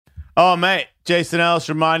Oh, mate, Jason Ellis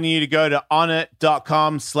reminding you to go to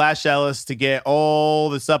onnit.com/Ellis to get all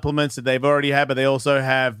the supplements that they've already had, but they also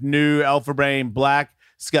have new Alpha Brain Black.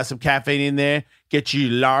 It's got some caffeine in there. Get you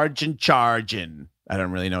large and charging. I don't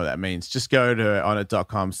really know what that means. Just go to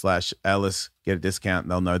onnit.com/Ellis, get a discount,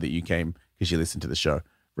 and they'll know that you came because you listened to the show.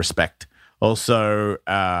 Respect. Also,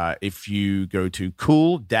 if you go to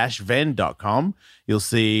cool-ven.com, you'll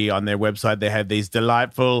see on their website they have these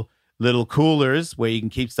delightful little coolers where you can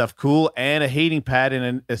keep stuff cool and a heating pad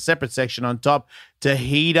in a separate section on top to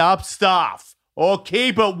heat up stuff or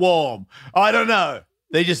keep it warm. I don't know.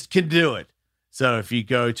 They just can do it. So if you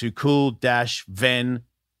go to cool-ven.com,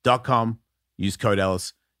 use code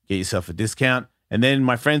Ellis, get yourself a discount. And then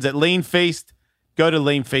my friends at Lean Feast, go to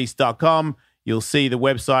leanfeast.com. You'll see the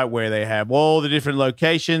website where they have all the different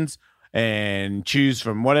locations and choose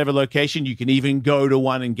from whatever location. You can even go to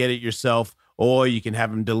one and get it yourself, or you can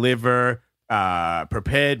have them deliver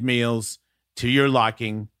prepared meals to your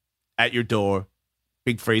liking at your door.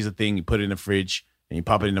 Big freezer thing, you put it in the fridge and you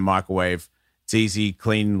pop it in the microwave. It's easy,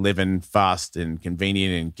 clean living, fast and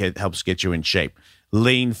convenient, and helps get you in shape.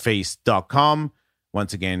 Leanfeast.com.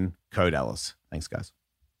 Once again, code Ellis. Thanks, guys.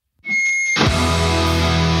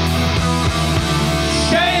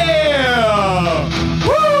 Yeah!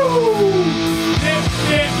 Woo! Dip,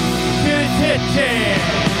 dip, dip, dip, dip.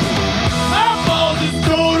 My balls is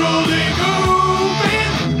totally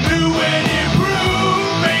moving, new and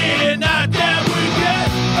improving. Not that we get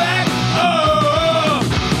back. Oh,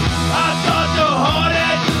 I thought the heart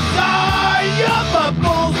had desire, my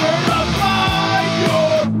balls were on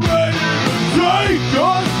fire, ready to take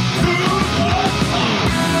us to the top.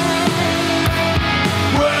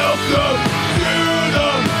 Welcome to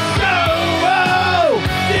the show.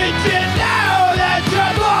 Did you know that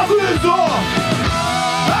your love is off?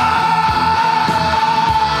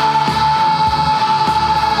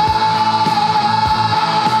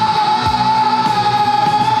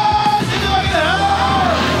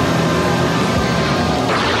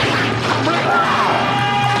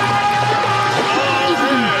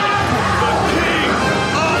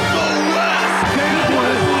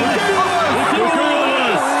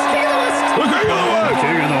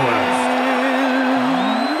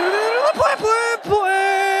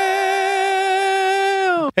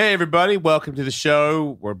 Hey, everybody. Welcome to the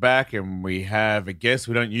show. We're back and we have a guest.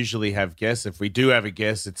 We don't usually have guests. If we do have a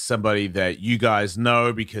guest, it's somebody that you guys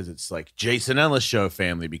know because it's like Jason Ellis Show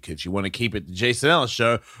family, because you want to keep it the Jason Ellis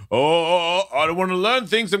Show. Oh, I don't want to learn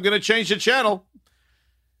things. I'm going to change the channel.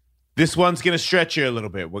 This one's going to stretch you a little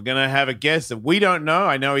bit. We're going to have a guest that we don't know.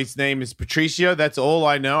 I know his name is Patricio. That's all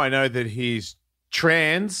I know. I know that he's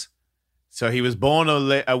trans. So he was born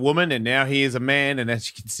a woman and now he is a man. And as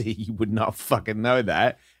you can see, you would not fucking know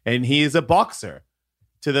that. And he is a boxer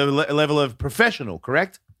to the level of professional,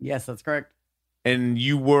 correct? Yes, that's correct. And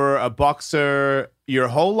you were a boxer your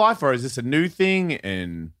whole life, or is this a new thing?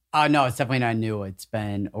 And No, it's definitely not new. It's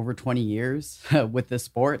been over 20 years with this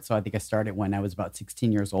sport. So I think I started when I was about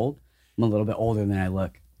 16 years old. I'm a little bit older than I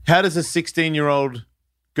look. How does a 16-year-old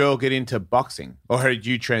girl get into boxing? Or how did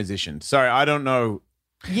you transition? Sorry, I don't know.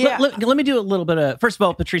 Yeah. Let me do a little bit of, first of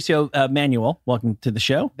all, Patricio Manuel, welcome to the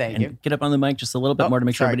show. Thank you. Get up on the mic just a little bit more to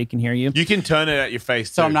make sure everybody can hear you. You can turn it at your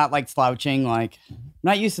face, So too. I'm not like slouching. Like, I'm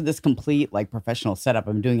not used to this complete like professional setup.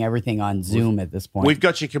 I'm doing everything on Zoom at this point. We've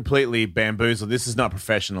got you completely bamboozled. This is not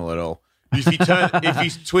professional at all. If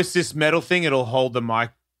you twist this metal thing, it'll hold the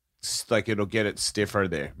mic, like it'll get it stiffer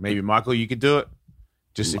there. Maybe, Michael, you could do it.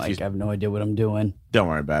 Just like, if you I have no idea what I'm doing. don't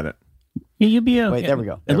worry about it. Yeah, you'll be okay. Wait, there we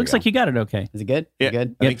go. It looks like you got it okay. Is it good? Yeah. You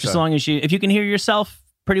good? I Yep, think just so. as long as if you can hear yourself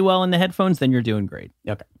pretty well in the headphones, then you're doing great.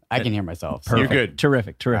 Okay. I can hear myself. You're good.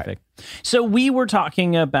 Terrific. So we were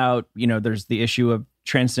talking about, there's the issue of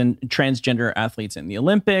transgender athletes in the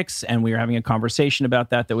Olympics, and we were having a conversation about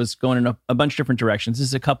that was going in a bunch of different directions. This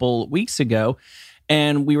is a couple weeks ago,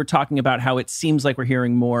 and we were talking about how it seems like we're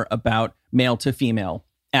hearing more about male to female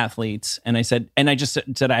athletes. And I just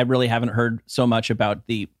said I really haven't heard so much about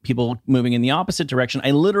the people moving in the opposite direction.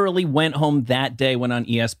 I literally went home that day, went on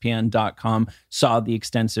ESPN.com, saw the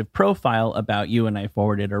extensive profile about you, and I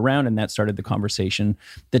forwarded it around, and that started the conversation,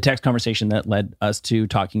 the text conversation that led us to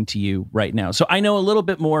talking to you right now. So I know a little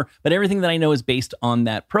bit more, but everything that I know is based on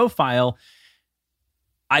that profile.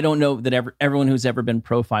 I don't know that everyone who's ever been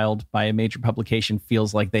profiled by a major publication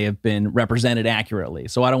feels like they have been represented accurately.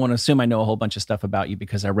 So I don't want to assume I know a whole bunch of stuff about you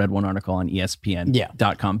because I read one article on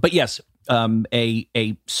ESPN.com. But yes,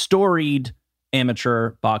 a storied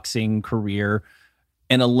amateur boxing career,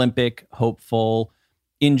 an Olympic hopeful,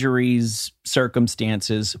 injuries,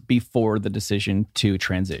 circumstances before the decision to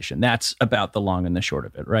transition. That's about the long and the short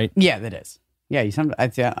of it, right? Yeah, that is. Yeah,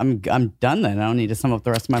 I'd say I'm done then. I don't need to sum up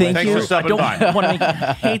the rest of my Thank life. Thanks you. for stopping I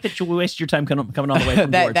by. hate that you waste your time coming all the way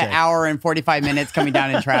from that Duarte. hour and 45 minutes coming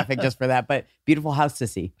down in traffic just for that. But beautiful house to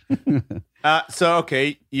see. So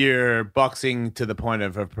okay, you're boxing to the point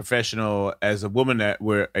of a professional. As a woman,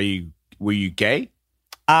 were you gay?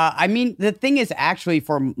 I mean, the thing is, actually,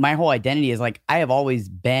 for my whole identity is like I have always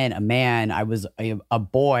been a man. I was a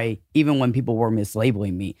boy, even when people were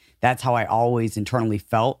mislabeling me. That's how I always internally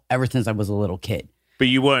felt ever since I was a little kid. But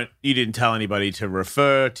you didn't tell anybody to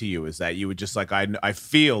refer to you as that. You were just like, I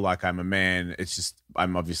feel like I'm a man. It's just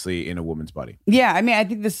I'm obviously in a woman's body. Yeah, I mean, I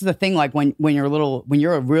think this is the thing. Like when you're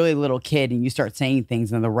a really little kid and you start saying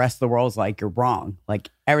things, and the rest of the world's like you're wrong. Like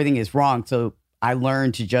everything is wrong. So I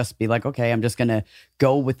learned to just be like, okay, I'm just going to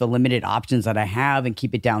go with the limited options that I have and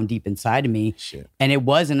keep it down deep inside of me. Shit. And it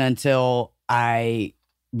wasn't until I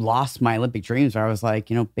lost my Olympic dreams where I was like,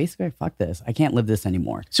 basically, fuck this. I can't live this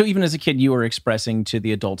anymore. So even as a kid, you were expressing to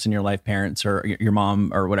the adults in your life, parents or your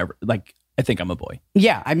mom or whatever, like, I think I'm a boy.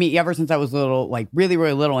 Yeah. I mean, ever since I was little, like really,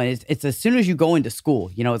 really little. And it's as soon as you go into school,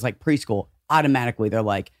 it's like preschool, automatically they're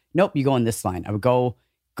like, nope, you go in this line. I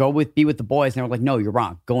would be with the boys, and they were like, no, you're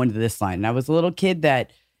wrong. Go into this line. And I was a little kid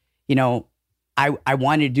that, I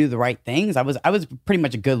wanted to do the right things. I was pretty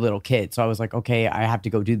much a good little kid. So I was like, okay, I have to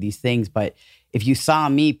go do these things. But if you saw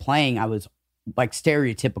me playing, I was like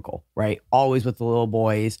stereotypical, right? Always with the little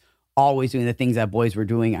boys, always doing the things that boys were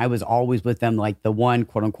doing. I was always with them, like the one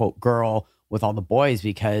quote unquote girl with all the boys,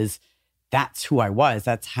 because that's who I was.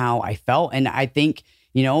 That's how I felt. And I think,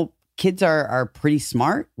 kids are pretty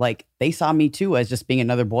smart. Like they saw me too as just being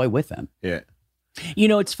another boy with them. Yeah.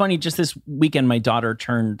 It's funny. Just this weekend, my daughter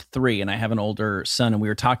turned 3, and I have an older son, and we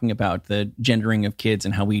were talking about the gendering of kids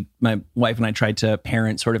and how my wife and I tried to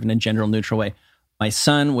parent sort of in a gender neutral way. My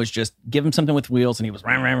son was just give him something with wheels, and he was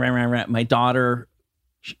rah, rah, rah, rah, rah. My daughter,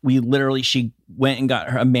 she went and got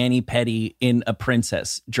her a mani-pedi in a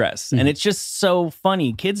princess dress, and it's just so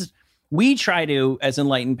funny. Kids. We try to, as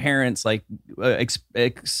enlightened parents, like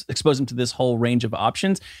expose them to this whole range of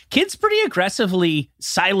options. Kids pretty aggressively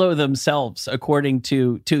silo themselves according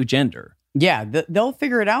to gender. Yeah, they'll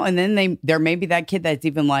figure it out. And then there may be that kid that's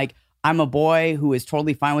even like, I'm a boy who is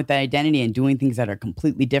totally fine with that identity and doing things that are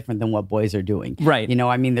completely different than what boys are doing. Right.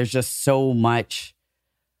 I mean, there's just so much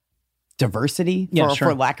diversity,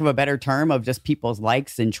 for lack of a better term, of just people's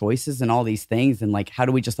likes and choices and all these things. And like, how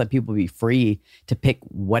do we just let people be free to pick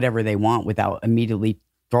whatever they want without immediately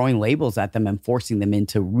throwing labels at them and forcing them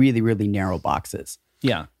into really, really narrow boxes?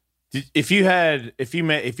 Yeah. If you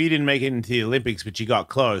didn't make it into the Olympics, but you got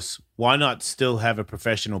close, why not still have a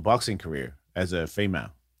professional boxing career as a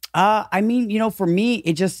female? I mean, for me,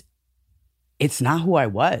 it's not who I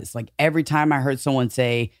was. Like every time I heard someone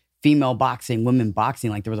say female boxing, women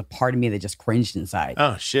boxing, like there was a part of me that just cringed inside.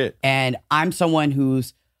 Oh, shit. And I'm someone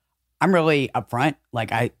I'm really upfront.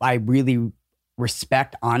 Like I really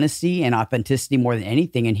respect honesty and authenticity more than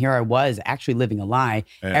anything. And here I was actually living a lie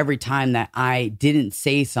every time that I didn't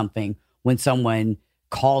say something when someone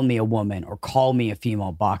called me a woman or called me a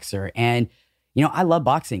female boxer. And, I love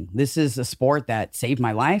boxing. This is a sport that saved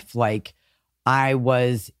my life. Like I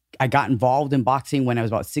got involved in boxing when I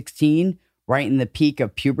was about 16, right in the peak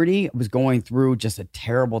of puberty. I was going through just a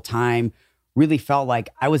terrible time. Really felt like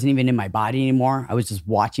I wasn't even in my body anymore. I was just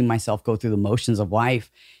watching myself go through the motions of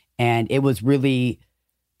life. And it was really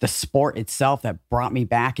the sport itself that brought me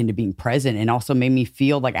back into being present and also made me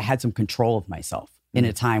feel like I had some control of myself in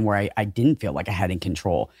a time where I didn't feel like I had in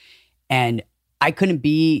control. And I couldn't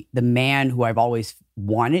be the man who I've always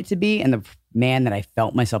wanted to be and the man that I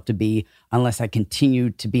felt myself to be unless I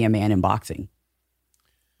continued to be a man in boxing.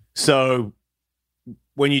 So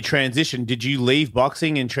when you transitioned, did you leave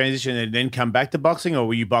boxing and transition and then come back to boxing, or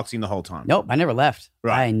were you boxing the whole time? Nope, I never left.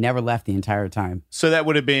 Right. I never left the entire time. So that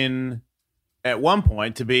would have been, at one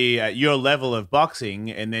point, to be at your level of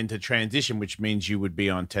boxing and then to transition, which means you would be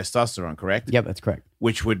on testosterone, correct? Yep, that's correct.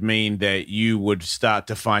 Which would mean that you would start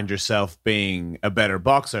to find yourself being a better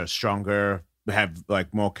boxer, stronger, have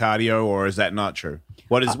like more cardio, or is that not true?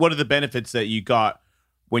 What are the benefits that you got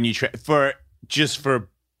when you for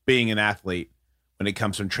being an athlete when it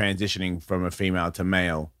comes from transitioning from a female to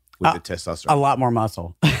male with the testosterone? A lot more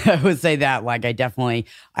muscle. I would say that. Like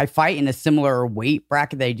I fight in a similar weight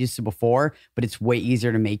bracket that I used to before, but it's way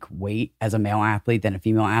easier to make weight as a male athlete than a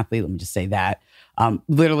female athlete. Let me just say that.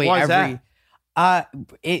 Literally Why is that?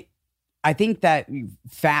 I think that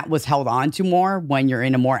fat was held on to more when you're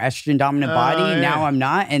in a more estrogen dominant body. Yeah. Now I'm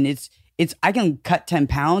not. And it's I can cut 10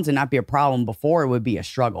 pounds and not be a problem. Before, it would be a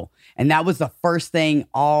struggle. And that was the first thing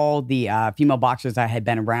all the female boxers I had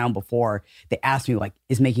been around before, they asked me, like,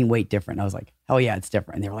 is making weight different? I was like, hell yeah, it's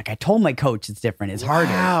different. And they were like, I told my coach it's different. It's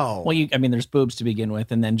harder. Wow. Well, there's boobs to begin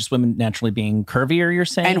with, and then just women naturally being curvier, you're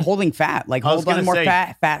saying? And holding fat. Like, holds on to more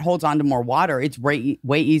fat. Fat holds on to more water. It's way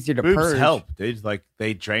easier to boobs purge. Help, dude. Like,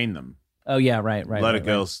 they drain them. Oh, yeah, right. A lot of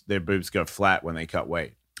girls, their boobs go flat when they cut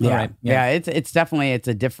weight. Yeah, right. yeah. It's definitely a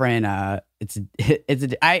different. I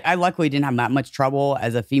luckily didn't have that much trouble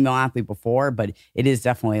as a female athlete before, but it is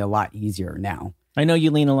definitely a lot easier now. I know you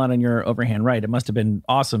lean a lot on your overhand right. It must have been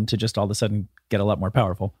awesome to just all of a sudden get a lot more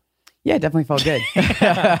powerful. Yeah, it definitely felt good.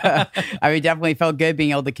 I mean, definitely felt good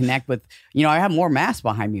being able to connect with. I have more mass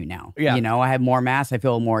behind me now. Yeah. I have more mass. I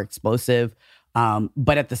feel more explosive,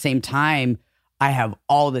 but at the same time, I have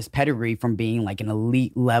all this pedigree from being like an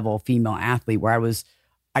elite level female athlete where I was.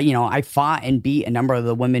 I fought and beat a number of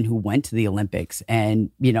the women who went to the Olympics,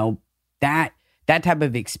 and that type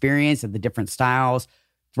of experience of the different styles,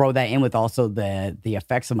 throw that in with also the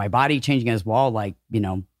effects of my body changing as well. Like,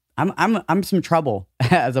 I'm some trouble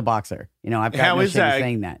as a boxer. I've got no shame in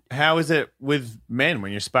saying that. How is it with men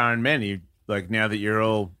when you're sparring men? You like, now that you're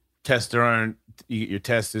all testosterone, your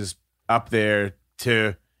test is up there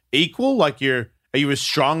to equal. Like, are you as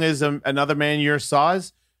strong as another man your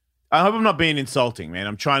size? I hope I'm not being insulting, man.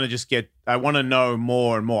 I'm trying to just I want to know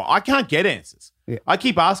more and more. I can't get answers. Yeah. I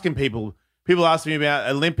keep asking people. People ask me about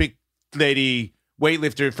Olympic lady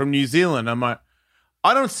weightlifter from New Zealand. I'm like,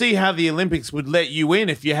 I don't see how the Olympics would let you in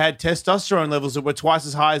if you had testosterone levels that were twice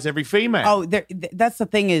as high as every female. Oh, that's the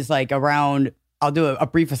thing is like around, I'll do a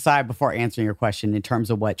brief aside before answering your question in terms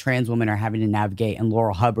of what trans women are having to navigate. And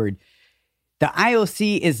Laurel Hubbard, the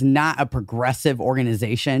IOC is not a progressive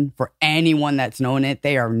organization. For anyone that's known it,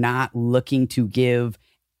 they are not looking to give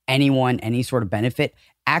anyone any sort of benefit.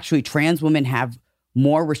 Actually, trans women have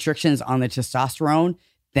more restrictions on the testosterone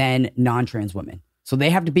than non-trans women. So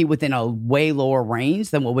they have to be within a way lower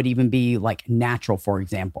range than what would even be like natural, for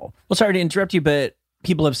example. Well, sorry to interrupt you, but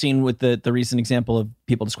people have seen with the recent example of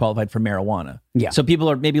people disqualified for marijuana. Yeah. So people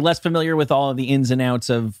are maybe less familiar with all of the ins and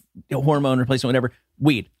outs of hormone replacement, whatever.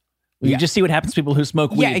 Weed. You just see what happens to people who smoke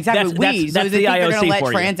weed. Yeah, exactly. Weed. That's so the IOC they're going to let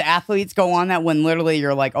for trans you. athletes go on that when literally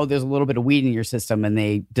you're like, oh, there's a little bit of weed in your system and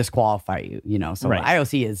they disqualify you, So right. The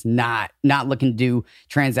IOC is not looking to do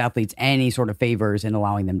trans athletes any sort of favors in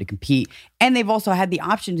allowing them to compete. And they've also had the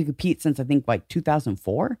option to compete since I think like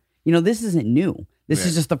 2004. This isn't new. This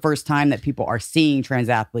is just the first time that people are seeing trans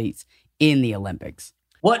athletes in the Olympics.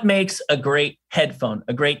 What makes a great headphone,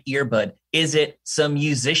 a great earbud? Is it some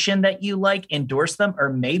musician that you like endorsed them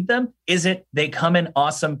or made them? Is it they come in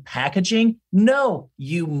awesome packaging? No,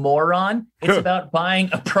 you moron. It's about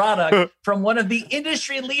buying a product from one of the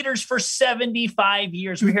industry leaders for 75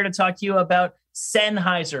 years. We're here to talk to you about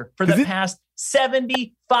Sennheiser for the past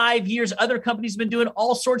 75 years. Other companies have been doing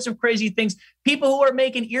all sorts of crazy things. People who are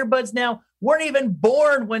making earbuds now weren't even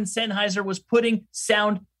born when Sennheiser was putting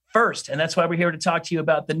sound first. And that's why we're here to talk to you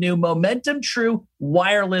about the new Momentum True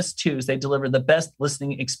Wireless 2s. They deliver the best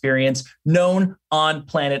listening experience known on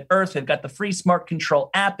planet Earth. They've got the free smart control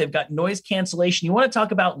app. They've got noise cancellation. You want to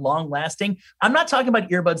talk about long lasting? I'm not talking about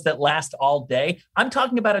earbuds that last all day. I'm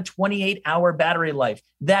talking about a 28-hour battery life.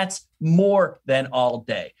 That's more than all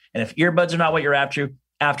day. And if earbuds are not what you're after,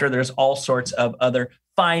 there's all sorts of other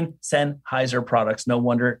fine Sennheiser products. No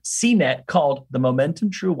wonder CNET called the Momentum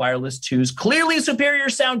True Wireless 2's clearly superior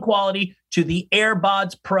sound quality to the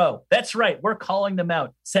AirBods Pro. That's right. We're calling them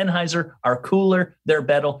out. Sennheiser are cooler. They're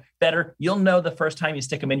better. You'll know the first time you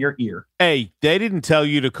stick them in your ear. Hey, they didn't tell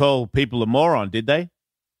you to call people a moron, did they?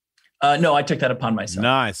 No, I took that upon myself.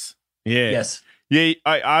 Nice. Yeah. Yes. Yeah,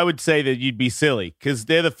 I would say that you'd be silly because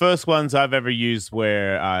they're the first ones I've ever used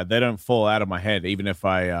where they don't fall out of my head, even if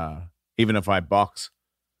I box.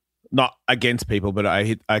 Not against people, but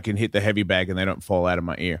I can hit the heavy bag and they don't fall out of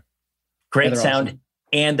my ear. Great sound, awesome.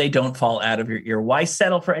 And they don't fall out of your ear. Why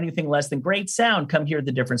settle for anything less than great sound? Come hear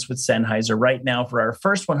the difference with Sennheiser right now. For our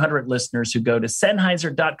first 100 listeners who go to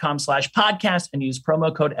Sennheiser.com/podcast and use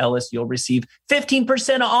promo code Ellis, you'll receive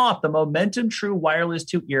 15% off the Momentum True Wireless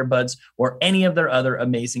 2 earbuds or any of their other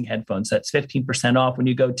amazing headphones. That's 15% off when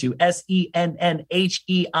you go to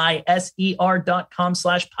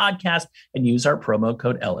SENNHEISER.com/podcast and use our promo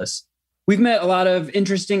code Ellis. We've met a lot of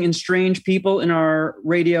interesting and strange people in our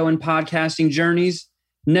radio and podcasting journeys.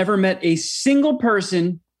 Never met a single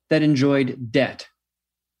person that enjoyed debt.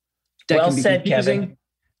 Debt well can be said, confusing, Kevin.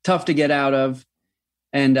 Tough to get out of.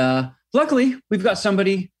 And luckily, we've got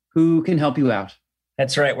somebody who can help you out.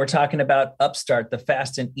 That's right. We're talking about Upstart, the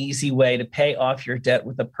fast and easy way to pay off your debt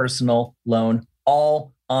with a personal loan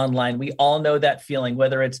all online. We all know that feeling,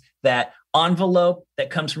 whether it's that envelope that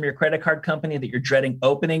comes from your credit card company that you're dreading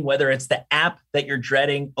opening, whether it's the app that you're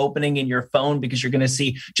dreading opening in your phone because you're going to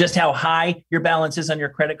see just how high your balance is on your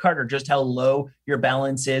credit card or just how low your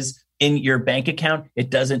balance is in your bank account. It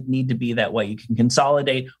doesn't need to be that way. You can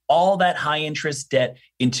consolidate all that high interest debt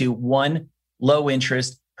into one low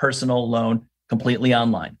interest personal loan completely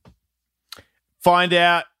online. Find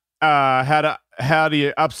out how do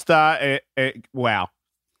you upstart. Wow,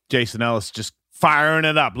 Jason Ellis just firing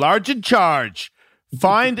it up, large in charge.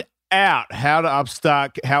 Find out how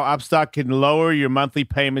Upstart can lower your monthly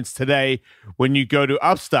payments today when you go to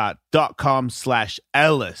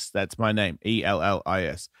upstart.com/Ellis. That's my name,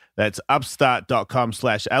 ELLIS. That's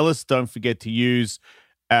upstart.com/Ellis. Don't forget to use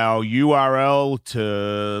our URL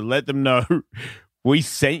to let them know we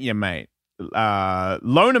sent you, mate.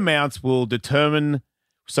 Loan amounts will be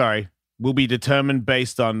determined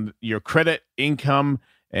based on your credit, income,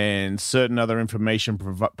 and certain other information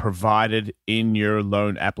provided in your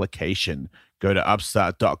loan application. Go to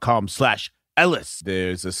upstart.com/Ellis.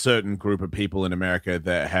 There's a certain group of people in America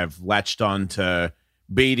that have latched on to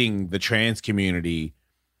beating the trans community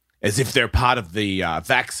as if they're part of the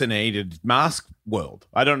vaccinated mask world.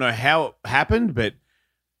 I don't know how it happened, but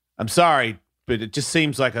I'm sorry, but it just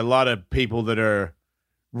seems like a lot of people that are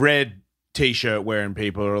red T-shirt wearing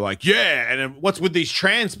people are like, yeah, and what's with these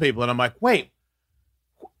trans people? And I'm like, wait,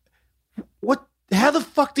 what? How the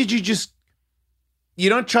fuck did you just? You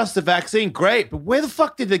don't trust the vaccine? Great, but where the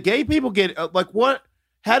fuck did the gay people get? Like, what?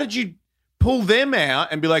 How did you pull them out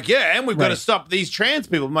and be like, yeah, and we've got to stop these trans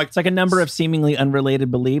people? I'm like, it's like a number of seemingly unrelated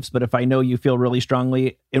beliefs, but if I know you feel really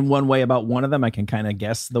strongly in one way about one of them, I can kind of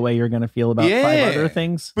guess the way you're going to feel about 5 other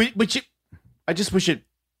things. I just wish it.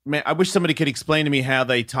 Man, I wish somebody could explain to me how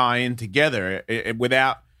they tie in together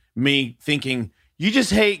without me thinking, you just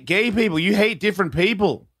hate gay people. You hate different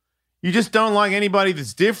people. You just don't like anybody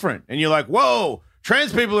that's different. And you're like, whoa,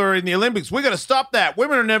 trans people are in the Olympics. We got to stop that.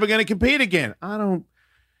 Women are never going to compete again.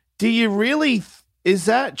 Do you really? Is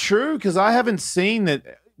that true? Because I haven't seen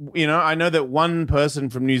that. I know that one person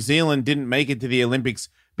from New Zealand didn't make it to the Olympics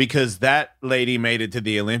because that lady made it to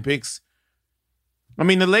the Olympics. I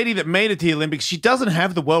mean, the lady that made it to the Olympics, she doesn't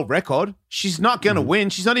have the world record. She's not going to win.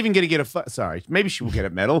 She's not even going to get sorry, maybe she will get a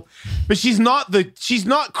medal, but she's not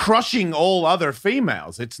crushing all other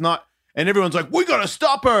females. It's not, and everyone's like, we got to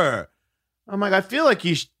stop her. I'm like, I feel like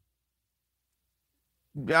I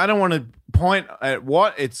don't want to point at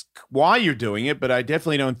why you're doing it, but I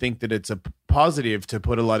definitely don't think that it's a positive to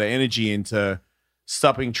put a lot of energy into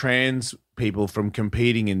stopping trans people from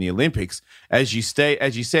competing in the Olympics, as you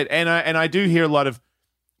said. And I do hear a lot of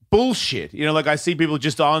bullshit. Like I see people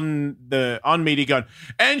just on media going,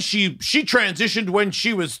 and she transitioned when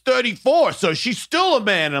she was 34, so she's still a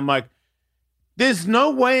man. And I'm like, there's no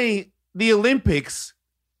way the Olympics.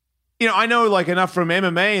 I know like enough from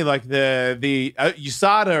MMA, like the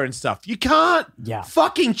USADA and stuff. You can't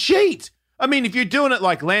fucking cheat. I mean, if you're doing it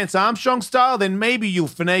like Lance Armstrong style, then maybe you'll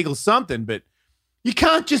finagle something, but you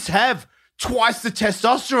can't just have twice the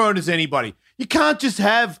testosterone as anybody. You can't just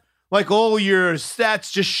have like all your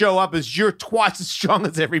stats just show up as you're twice as strong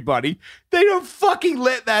as everybody. They don't fucking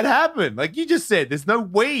let that happen. Like you just said, there's no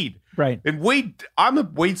weed. Right. And weed, I'm a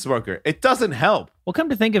weed smoker. It doesn't help. Well, come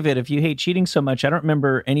to think of it, if you hate cheating so much, I don't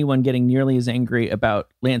remember anyone getting nearly as angry about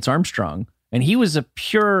Lance Armstrong. And he was a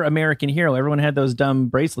pure American hero. Everyone had those dumb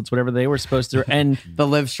bracelets, whatever they were supposed to. And the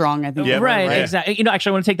Live Strong, I think. Yeah, right, exactly. Actually,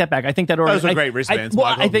 I want to take that back. I think those were great wristbands.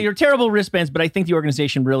 I think they're terrible wristbands, but I think the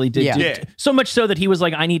organization really did. So much so that he was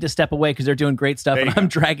like, I need to step away because they're doing great stuff and I'm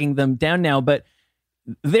dragging them down now. But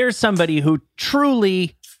there's somebody who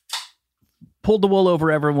truly pulled the wool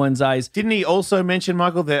over everyone's eyes. Didn't he also mention,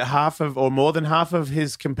 Michael, that half of or more than half of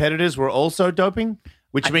his competitors were also doping?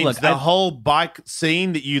 Which means the whole bike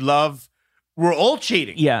scene that you love, we're all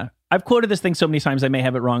cheating. Yeah. I've quoted this thing so many times, I may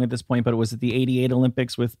have it wrong at this point, but it was at the 88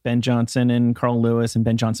 Olympics with Ben Johnson and Carl Lewis, and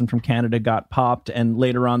Ben Johnson from Canada got popped. And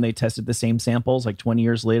later on, they tested the same samples like 20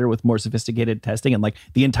 years later with more sophisticated testing. And like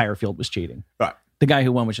the entire field was cheating. Right. The guy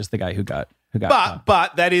who won was just the guy who got popped.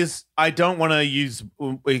 But that is, I don't want to use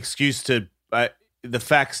excuse to, the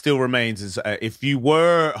fact still remains is if you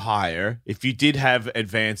were higher, if you did have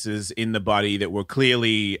advances in the body that were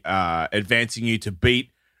clearly advancing you to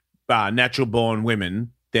beat natural born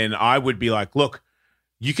women, then I would be like, look,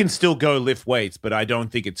 you can still go lift weights, but I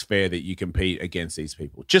don't think it's fair that you compete against these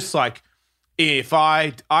people. Just like if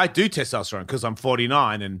I do testosterone because I'm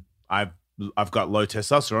 49 and I've got low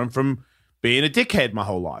testosterone from being a dickhead my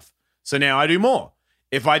whole life. So now I do more.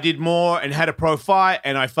 If I did more and had a pro fight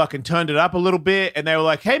and I fucking turned it up a little bit and they were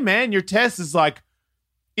like, hey man, your test is like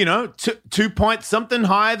 2 points something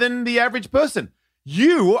higher than the average person.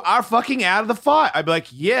 You are fucking out of the fight. I'd be like,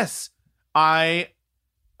 yes, I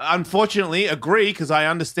unfortunately agree because I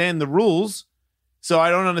understand the rules. So I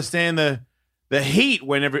don't understand the heat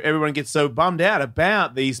when everyone gets so bummed out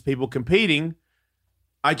about these people competing.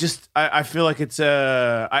 I feel like it's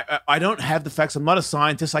I don't have the facts. I'm not a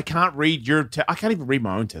scientist. I can't read I can't even read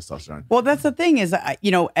my own testosterone. Well, that's the thing is,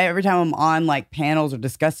 every time I'm on like panels or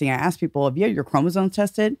discussing, I ask people, have you had your chromosomes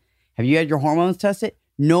tested? Have you had your hormones tested?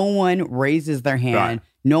 No one raises their hand. Right.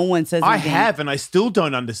 No one says anything. I have, and I still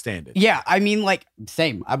don't understand it. Yeah, I mean, like,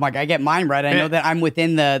 same. I'm like, I get mine right. I know that I'm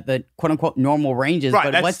within the quote unquote normal ranges,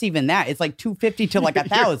 right, but what's even that? It's like 250 to like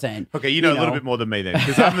 1,000. Okay, you know a little bit more than me then.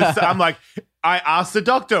 Because I'm like, I asked the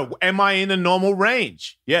doctor, am I in a normal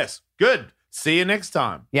range? Yes, good. See you next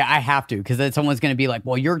time. Yeah, I have to, because then someone's going to be like,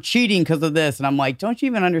 well, you're cheating because of this. And I'm like, don't you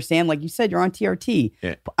even understand? Like you said, you're on TRT.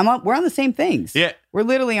 Yeah. We're on the same things. Yeah. We're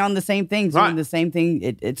literally on the same things, doing the same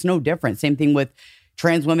thing. It's no different. Same thing with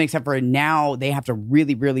trans women, except for now they have to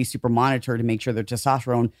really, really super monitor to make sure their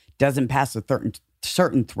testosterone doesn't pass a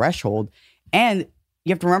certain threshold. And you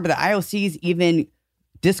have to remember the IOC is even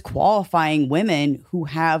disqualifying women who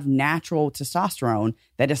have natural testosterone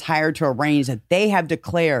that is higher to a range that they have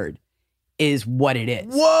declared is what it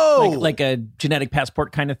is. Whoa! Like a genetic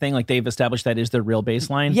passport kind of thing. Like they've established that is their real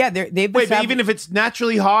baseline. Yeah, they've Wait, but even if it's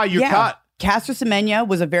naturally high, you're cut. Caster Semenya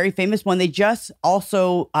was a very famous one. They just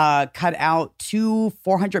also cut out 2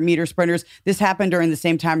 400-meter sprinters. This happened during the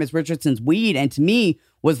same time as Richardson's weed, and to me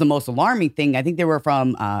was the most alarming thing. I think they were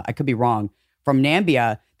from, I could be wrong, from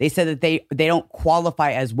Nambia. They said that they don't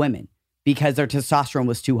qualify as women because their testosterone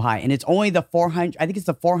was too high. And it's only the 400, I think it's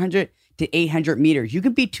the 400 to 800 meters. You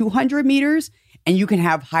can be 200 meters and you can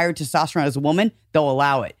have higher testosterone as a woman. They'll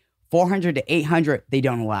allow it. 400 to 800, they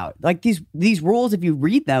don't allow it. Like these rules, if you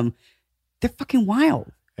read them, they're fucking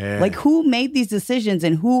wild. Yeah. Like who made these decisions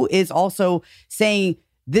and who is also saying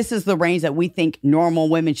this is the range that we think normal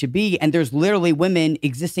women should be? And there's literally women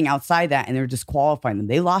existing outside that and they're disqualifying them.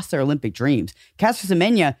 They lost their Olympic dreams. Caster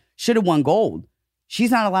Semenya should have won gold. She's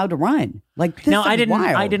not allowed to run. Like this now, is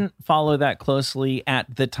wild. I didn't follow that closely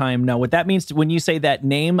at the time. No, what that means when you say that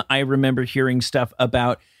name, I remember hearing stuff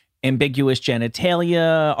about ambiguous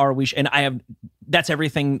genitalia. That's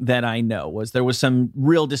everything that I know. Was there was some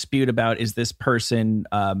real dispute about is this person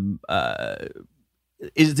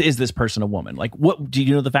is this person a woman? Like, what do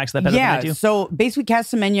you know the facts of that better than I do? So basically,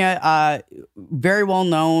 Caster Semenya, very well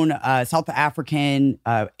known South African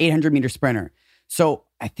 800-meter sprinter. So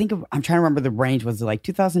I'm trying to remember the range. Was it like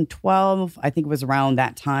 2012? I think it was around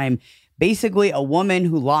that time. Basically, a woman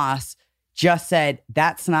who lost just said,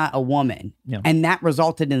 that's not a woman. Yeah. And that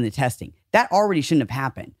resulted in the testing. That already shouldn't have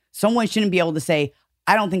happened. Someone shouldn't be able to say,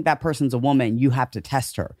 I don't think that person's a woman. You have to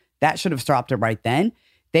test her. That should have stopped it right then.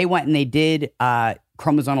 They went and they did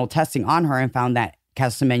chromosomal testing on her and found that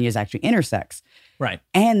Caster Semenya is actually intersex. Right.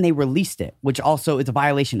 And they released it, which also is a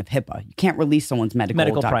violation of HIPAA. You can't release someone's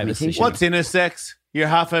medical privacy. What's intersex? You're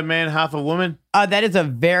half a man, half a woman? That is a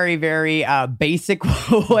very, very basic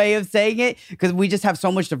way of saying it because we just have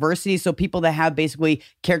so much diversity. So people that have basically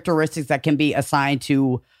characteristics that can be assigned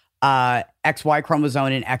to XY chromosome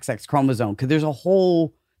and XX chromosome. Because there's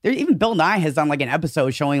even Bill Nye has done like an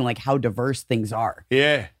episode showing like how diverse things are.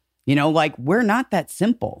 Yeah. Like we're not that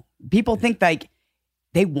simple. People think like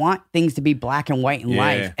they want things to be black and white in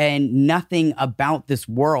life, and nothing about this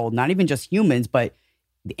world, not even just humans, but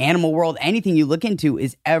the animal world, anything you look into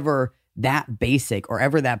is ever that basic or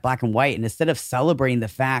ever that black and white. And instead of celebrating the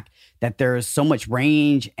fact that there is so much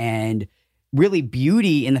range and really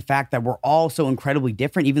beauty in the fact that we're all so incredibly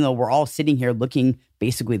different, even though we're all sitting here looking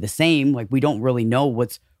basically the same, like we don't really know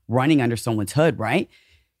what's running under someone's hood, right?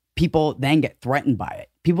 People then get threatened by it.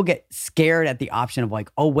 People get scared at the option of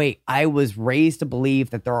like, oh, wait, I was raised to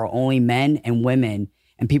believe that there are only men and women.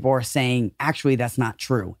 And people are saying, actually, that's not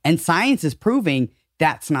true. And science is proving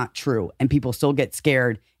that's not true. And people still get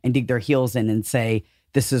scared and dig their heels in and say,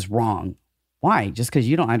 this is wrong. Why? Just because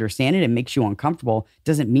you don't understand it, it makes you uncomfortable,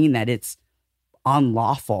 doesn't mean that it's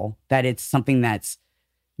unlawful, that it's something that's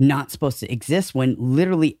not supposed to exist when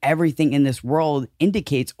literally everything in this world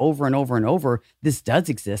indicates over and over and over this does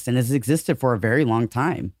exist and has existed for a very long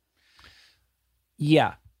time.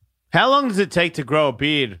 Yeah. How long does it take to grow a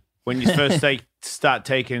beard when you first start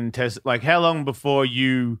taking tests? Like how long before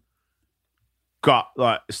you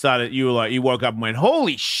you woke up and went,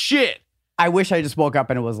 holy shit. I wish I just woke up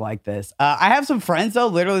and it was like this. I have some friends though,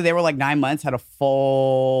 literally they were like 9 months, had a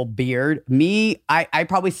full beard. Me, I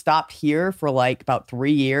probably stopped here for like about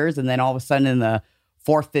 3 years. And then all of a sudden in the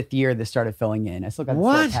 4th, 5th year, they started filling in. I still got a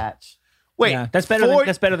full patch. Wait, Yeah, that's better.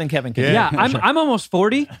 That's better than Kevin. Can do. Yeah, I'm almost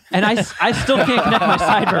 40, and I still can't connect my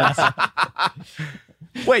sideburns.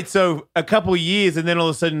 Wait, so a couple of years and then all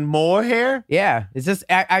of a sudden more hair? Yeah, it's just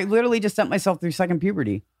I literally just sent myself through second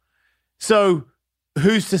puberty. So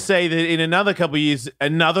who's to say that in another couple of years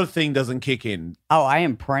another thing doesn't kick in? Oh, I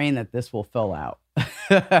am praying that this will fill out.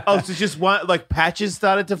 Oh, so just one, like patches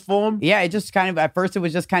started to form? Yeah, it just kind of, at first it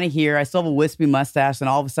was just kind of here. I still have a wispy mustache, and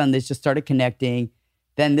all of a sudden this just started connecting.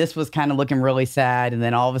 Then this was kind of looking really sad, and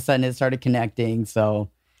then all of a sudden it started connecting. So,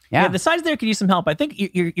 yeah. The sides there could use some help. I think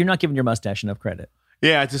you're not giving your mustache enough credit.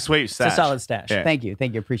 Yeah, it's a sweet stash. It's a solid stash. Yeah. Thank you.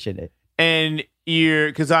 Appreciate it. And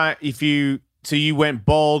so you went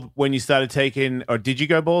bald when you started taking, or did you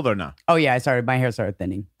go bald or no? Oh, yeah, my hair started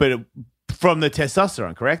thinning. But from the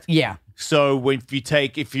testosterone, correct? Yeah. So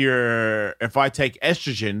if I take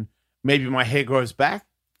estrogen, maybe my hair grows back?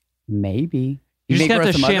 Maybe. You just may have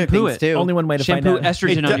grow to some other shampoo things, it. too. Only one way to Shampoo find out.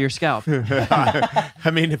 estrogen onto your scalp.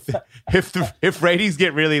 I mean, if ratings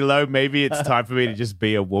get really low, maybe it's time for me to just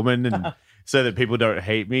be a woman, and so that people don't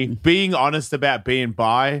hate me. Being honest about being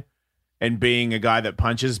bi and being a guy that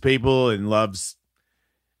punches people and loves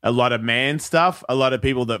a lot of man stuff. A lot of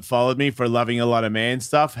people that followed me for loving a lot of man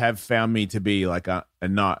stuff have found me to be like a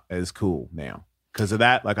not as cool now because of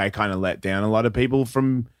that. Like I kind of let down a lot of people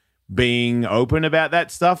from being open about that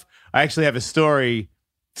stuff. I actually have a story.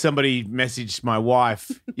 Somebody messaged my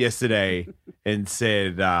wife yesterday and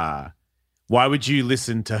said, why would you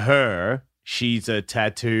listen to her? She's a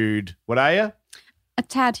tattooed, what are you? A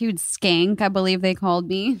tattooed skank, I believe they called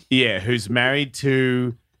me. Yeah, who's married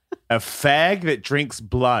to a fag that drinks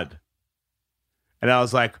blood. And I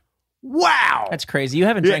was like, wow. That's crazy. You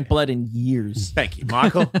haven't drank blood in years. Thank you,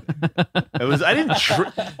 Michael.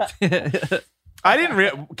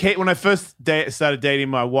 Kate, when I first started dating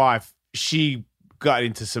my wife, she got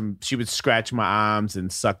into she would scratch my arms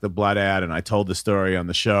and suck the blood out. And I told the story on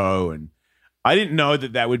the show. And I didn't know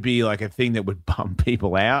that would be like a thing that would bum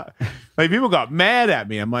people out. Like people got mad at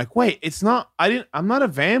me. I'm like, wait, I'm not a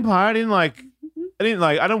vampire. I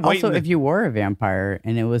don't wait. Also, if you were a vampire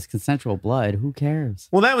and it was consensual blood, who cares?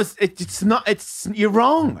 Well, you're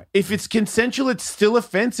wrong. If it's consensual, it's still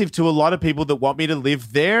offensive to a lot of people that want me to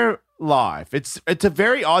live their life. It's a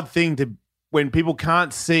very odd thing when people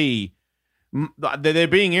can't see that they're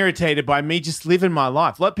being irritated by me just living my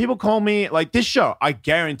life. Let people call me like this show. I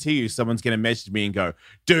guarantee you someone's going to message me and go,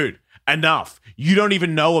 dude, enough. You don't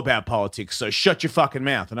even know about politics. So shut your fucking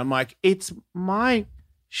mouth. And I'm like, it's my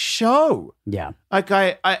show. Yeah. Like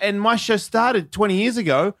and my show started 20 years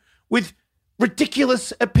ago with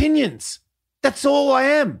ridiculous opinions. That's all I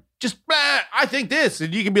am. Just, I think this.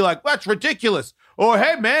 And you can be like, that's ridiculous. Or,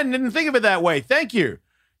 hey, man, didn't think of it that way. Thank you.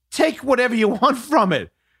 Take whatever you want from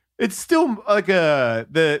it. It's still like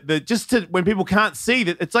when people can't see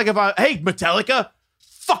that. It's like hey, Metallica,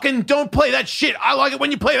 fucking don't play that shit. I like it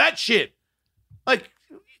when you play that shit. Like,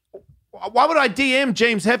 why would I DM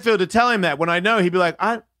James Hetfield to tell him that when I know he'd be like,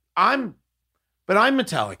 I'm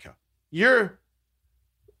Metallica. I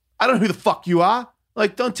don't know who the fuck you are.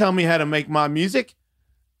 Like, don't tell me how to make my music.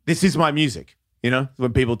 This is my music. You know,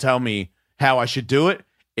 when people tell me how I should do it,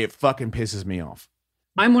 it fucking pisses me off.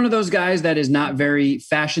 I'm one of those guys that is not very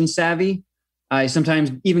fashion savvy. I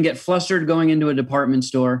sometimes even get flustered going into a department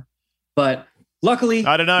store. But luckily,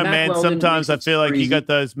 I don't know, Mack man. Weldon Sometimes I makes it feel like super you easy. got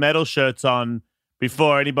those metal shirts on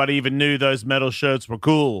before anybody even knew those metal shirts were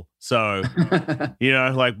cool. So, you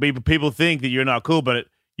know, like people think that you're not cool, but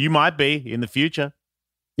you might be in the future.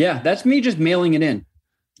 Yeah, that's me just mailing it in.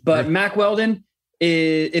 But Mack Weldon,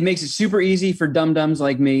 it makes it super easy for dum-dums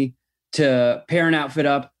like me to pair an outfit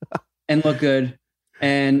up and look good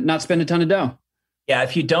and not spend a ton of dough. Yeah,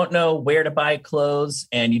 if you don't know where to buy clothes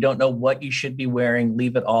and you don't know what you should be wearing,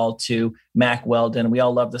 leave it all to Mack Weldon. We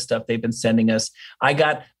all love the stuff they've been sending us. I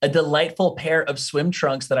got a delightful pair of swim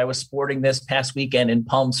trunks that I was sporting this past weekend in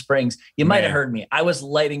Palm Springs. You might have heard me. I was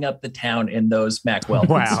lighting up the town in those Mack Weldons.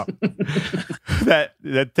 Wow.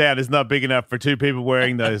 that town is not big enough for two people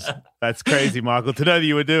wearing those. That's crazy, Michael, to know that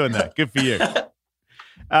you were doing that. Good for you.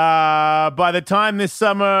 By the time this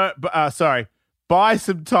summer, buy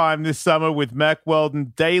some time this summer with Mack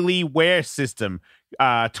Weldon Daily Wear System.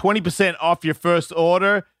 20% off your first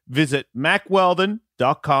order. Visit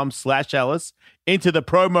mackweldon.com/Ellis. Enter the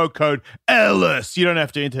promo code Ellis. You don't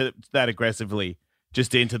have to enter that aggressively.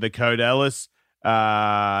 Just enter the code Ellis.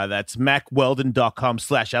 That's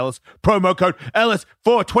mackweldon.com/Ellis. Promo code Ellis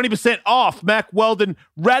for 20% off. Mack Weldon,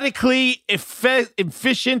 radically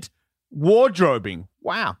efficient wardrobing.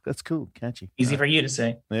 Wow, that's cool. Catchy. Easy for you to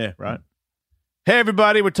say. Yeah, right. Hey,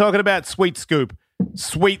 everybody, we're talking about Sweet Scoop.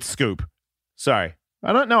 Sweet Scoop. Sorry.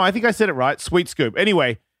 I don't know. I think I said it right. Sweet Scoop.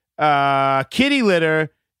 Anyway, kitty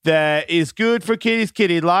litter that is good for kitties.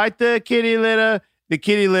 Kitty like the kitty litter. The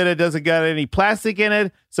kitty litter doesn't got any plastic in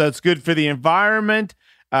it, so it's good for the environment.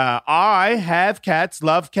 I have cats,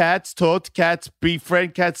 love cats, talk to cats,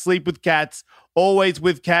 befriend cats, sleep with cats, always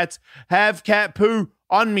with cats, have cat poo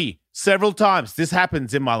on me several times. This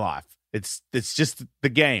happens in my life. It's just the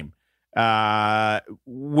game.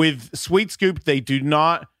 With Sweet Scoop, they do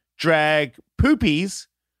not drag poopies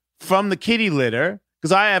from the kitty litter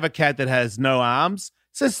because I have a cat that has no arms,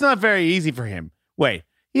 so it's not very easy for him. Wait,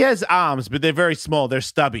 he has arms, but they're very small. They're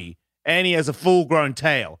stubby, and he has a full-grown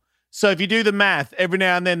tail. So if you do the math, every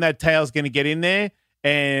now and then that tail's going to get in there.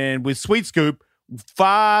 And with Sweet Scoop,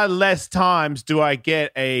 far less times do I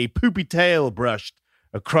get a poopy tail brushed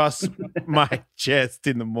across my chest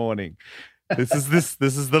in the morning. This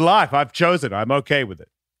is the life I've chosen. I'm okay with it.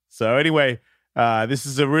 So anyway, this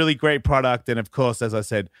is a really great product. And of course, as I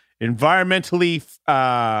said, environmentally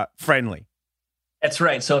friendly. That's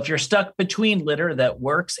right. So if you're stuck between litter that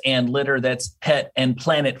works and litter that's pet and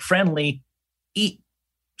planet friendly,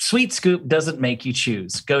 Sweet Scoop doesn't make you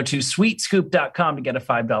choose. Go to sweetscoop.com to get a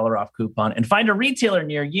 $5 off coupon and find a retailer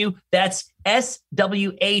near you. That's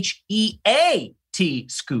SWHEAT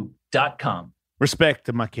scoop.com. Respect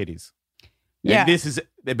to my kitties. Yeah.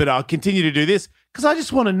 And but I'll continue to do this because I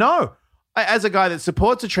just want to know. As a guy that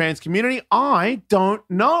supports the trans community, I don't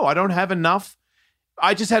know. I don't have enough.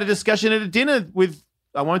 I just had a discussion at a dinner with,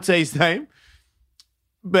 I won't say his name,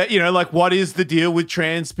 but, what is the deal with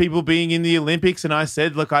trans people being in the Olympics? And I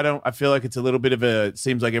said, look, I feel like it's a little bit of it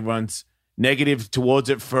seems like everyone's negative towards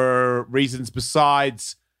it for reasons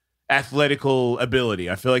besides athletical ability.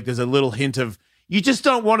 I feel like there's a little hint of, you just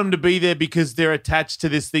don't want them to be there because they're attached to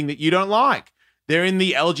this thing that you don't like. They're in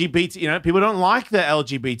the LGBT, people don't like the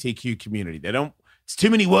LGBTQ community. It's too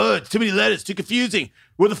many words, too many letters, too confusing.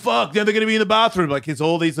 What the fuck? Then they're going to be in the bathroom. Like, it's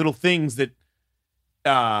all these little things that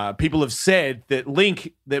people have said that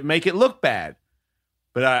make it look bad.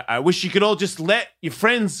 But I wish you could all just let your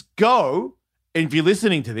friends go, and if you're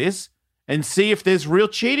listening to this, and see if there's real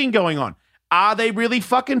cheating going on. Are they really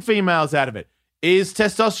fucking females out of it? Is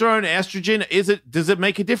testosterone, estrogen, does it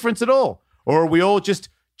make a difference at all? Or are we all just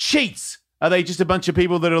cheats? Are they just a bunch of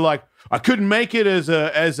people that are like, I couldn't make it as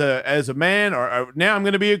a man, or now I'm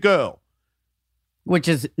going to be a girl? Which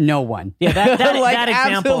is no one. Yeah, that like, that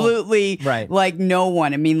example. Absolutely. Right. Like, no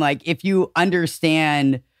one. I mean, like, if you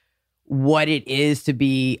understand what it is to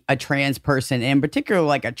be a trans person, and in particular,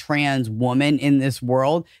 like a trans woman in this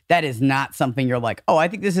world, that is not something you're like, oh, I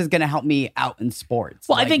think this is going to help me out in sports.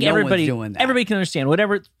 Well, like, I think no one's everybody doing that. can understand,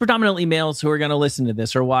 whatever, predominantly males who are going to listen to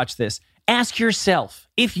this or watch this, ask yourself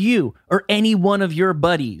if you or any one of your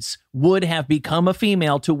buddies would have become a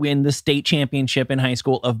female to win the state championship in high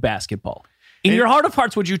school of basketball. In your heart of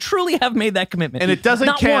hearts, would you truly have made that commitment? And it doesn't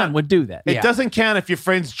Not count. one would do that. It doesn't count if your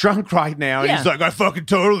friend's drunk right now and Yeah. he's like, I fucking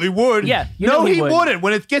totally would. Yeah, No, he would. wouldn't.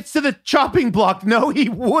 When it gets to the chopping block, no, he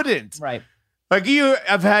wouldn't. Right. Like, you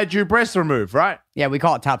have had your breast removed, right? Yeah, we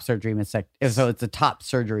call it top surgery. So it's a top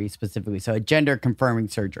surgery specifically. So a gender confirming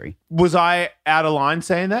surgery. Was I out of line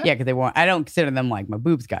saying that? Yeah, because I don't consider them like my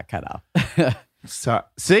boobs got cut off. So,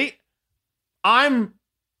 see, I'm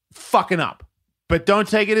fucking up. But don't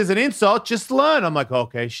take it as an insult. Just learn. I'm like,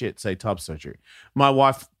 okay, shit, say top surgery. My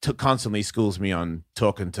wife constantly schools me on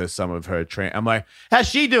talking to some of her I'm like, how's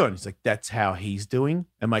she doing? She's like, that's how he's doing.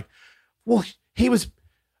 I'm like, well, he was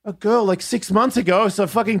a girl like 6 months ago, so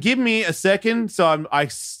fucking give me a second. So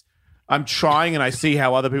I'm trying, and I see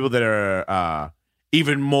how other people that are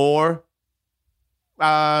even more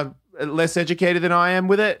less educated than I am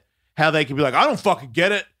with it, how they can be like, I don't fucking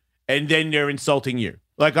get it, and then they're insulting you.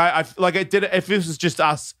 Like I did. If this was just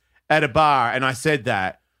us at a bar and I said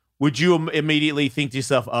that, would you immediately think to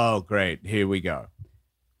yourself, "Oh, great, here we go"?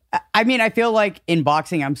 I mean, I feel like in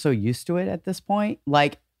boxing, I'm so used to it at this point.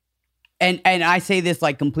 Like, and I say this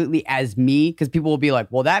like completely as me, because people will be like,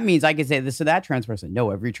 "Well, that means I can say this to that trans person."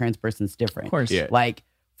 No, every trans person's different. Of course. Yeah. Like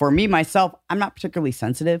for me, myself, I'm not particularly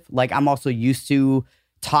sensitive. Like I'm also used to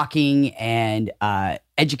talking and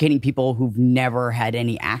educating people who've never had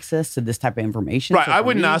any access to this type of information. Right. So I for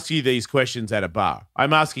wouldn't me- ask you these questions at a bar.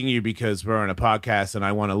 I'm asking you because we're on a podcast and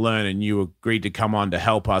I want to learn, and you agreed to come on to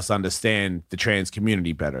help us understand the trans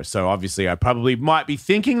community better. So obviously I probably might be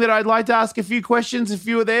thinking that I'd like to ask a few questions if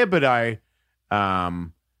you were there, but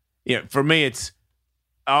for me, it's,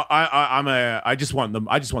 I just want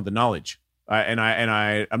the knowledge.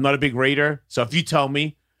 I'm not a big reader. So if you tell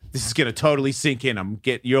me, this is going to totally sink in.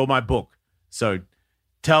 You're my book. So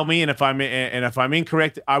tell me, and if I'm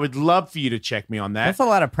incorrect, I would love for you to check me on that. That's a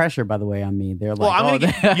lot of pressure, by the way, on me. They're like,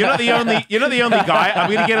 well, you're not the only guy.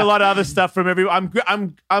 I'm gonna get a lot of other stuff from everyone.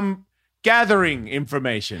 I'm gathering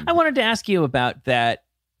information. I wanted to ask you about that.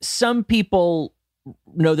 Some people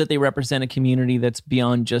know that they represent a community that's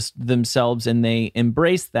beyond just themselves and they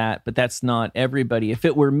embrace that, but that's not everybody. If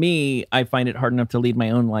it were me, I find it hard enough to lead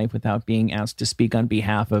my own life without being asked to speak on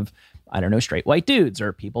behalf of, I don't know, straight white dudes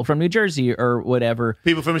or people from New Jersey or whatever.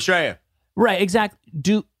 People from Australia. Right,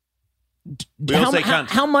 exactly.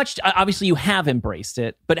 How much, obviously you have embraced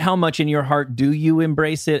it, but how much in your heart do you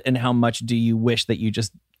embrace it, and how much do you wish that you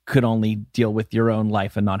just could only deal with your own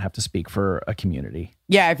life and not have to speak for a community?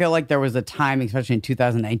 Yeah, I feel like there was a time, especially in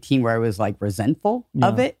 2019, where I was like resentful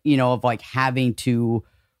of it, of like having to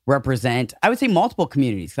represent, I would say, multiple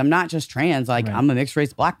communities. I'm not just trans, like I'm a mixed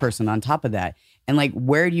race Black person on top of that. And like,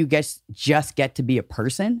 where do you just get to be a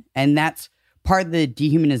person? And that's part of the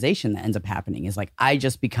dehumanization that ends up happening, is like, I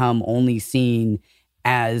just become only seen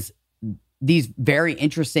as these very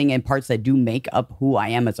interesting and parts that do make up who I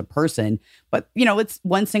am as a person. But, it's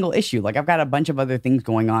one single issue. Like, I've got a bunch of other things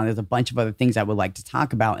going on. There's a bunch of other things I would like to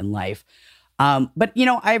talk about in life. But,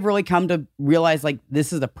 I've really come to realize, like,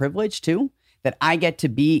 this is a privilege too, that I get to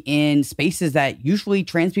be in spaces that usually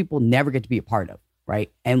trans people never get to be a part of.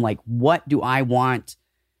 Right. And like, what do I want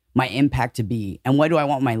my impact to be? And what do I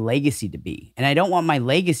want my legacy to be? And I don't want my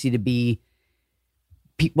legacy to be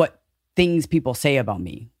what things people say about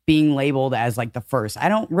me, being labeled as like the first. I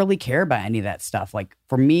don't really care about any of that stuff. Like,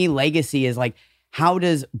 for me, legacy is like, how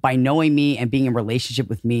does, by knowing me and being in relationship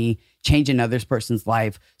with me, change another person's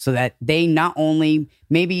life so that they not only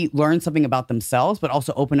maybe learn something about themselves, but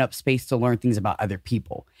also open up space to learn things about other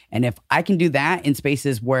people. And if I can do that in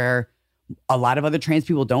spaces where a lot of other trans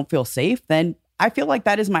people don't feel safe, then I feel like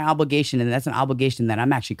that is my obligation, and that's an obligation that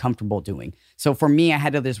I'm actually comfortable doing. So for me, I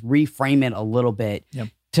had to just reframe it a little bit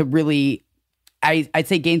to really, I'd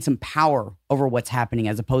say, gain some power over what's happening,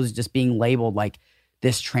 as opposed to just being labeled like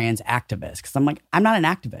this trans activist. Because I'm like, I'm not an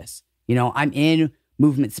activist. I'm in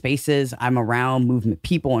movement spaces. I'm around movement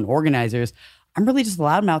people and organizers. I'm really just a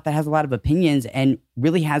loudmouth that has a lot of opinions and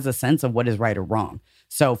really has a sense of what is right or wrong.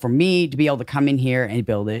 So for me to be able to come in here and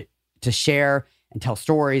be able to share and tell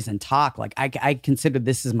stories and talk, like, I consider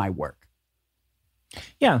this is my work.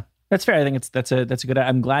 Yeah, that's fair. I think that's a good,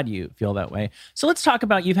 I'm glad you feel that way. So let's talk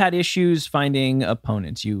about, you've had issues finding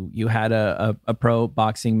opponents. You had a pro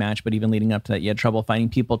boxing match, but even leading up to that, you had trouble finding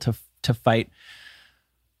people to fight.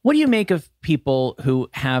 What do you make of people who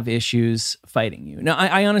have issues fighting you? Now,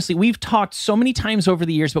 I honestly, we've talked so many times over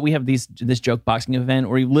the years, but we have this joke boxing event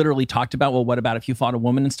where we literally talked about, well, what about if you fought a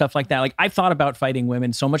woman and stuff like that? Like, I've thought about fighting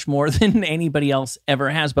women so much more than anybody else ever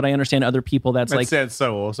has, but I understand other people that sounds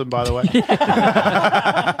so awesome, by the way.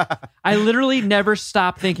 I literally never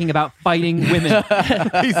stop thinking about fighting women.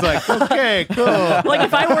 He's like, okay, cool. Like,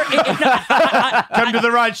 if I were... come to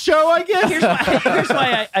the right show, I guess. Here's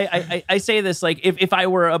why I say this. Like, if I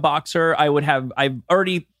were a boxer, I've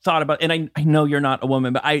already thought about, and I know you're not a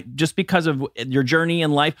woman, but just because of your journey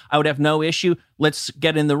in life, I would have no issue. Let's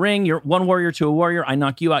get in the ring. You're one warrior to a warrior. I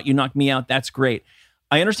knock you out. You knock me out. That's great.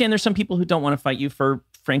 I understand there's some people who don't want to fight you for,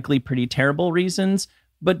 frankly, pretty terrible reasons.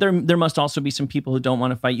 But there must also be some people who don't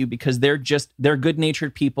want to fight you because they're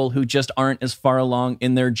good-natured people who just aren't as far along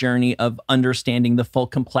in their journey of understanding the full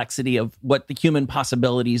complexity of what the human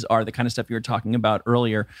possibilities are, the kind of stuff you were talking about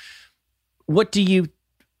earlier. What do you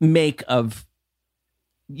make of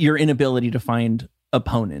your inability to find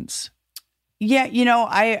opponents? Yeah,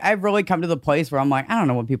 I've really come to the place where I'm like, I don't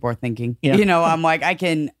know what people are thinking. Yeah. I'm like, I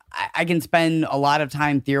can spend a lot of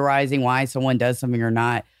time theorizing why someone does something or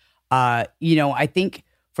not. I think,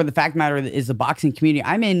 for the fact of the matter is, the boxing community,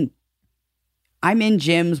 I'm in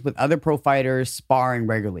gyms with other pro fighters, sparring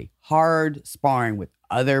regularly, hard sparring with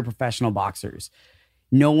other professional boxers.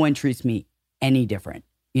 No one treats me any different.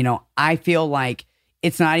 I feel like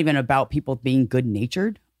it's not even about people being good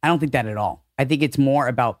natured. I don't think that at all. I think it's more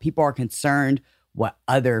about people are concerned what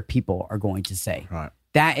other people are going to say. Right.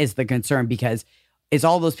 That is the concern, because it's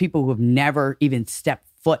all those people who have never even stepped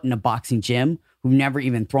foot in a boxing gym, who've never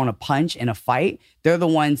even thrown a punch in a fight. They're the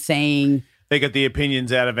ones saying, they get the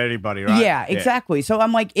opinions out of everybody, right? Yeah, exactly. Yeah. So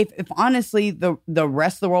I'm like, if honestly the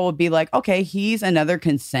rest of the world would be like, okay, he's another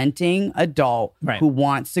consenting adult who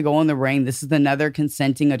wants to go in the ring. This is another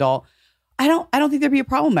consenting adult. I don't think there'd be a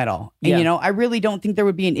problem at all. And, I really don't think there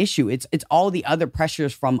would be an issue. It's all the other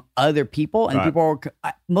pressures from other people. And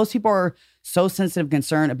most people are so sensitive,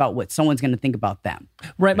 concerned about what someone's going to think about them.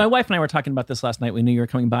 Right. My wife and I were talking about this last night. We knew you were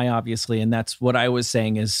coming by, obviously. And that's what I was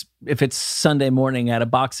saying is, if it's Sunday morning at a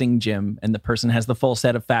boxing gym and the person has the full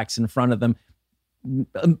set of facts in front of them,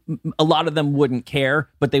 a lot of them wouldn't care,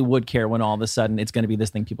 but they would care when all of a sudden it's going to be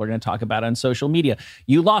this thing people are going to talk about on social media.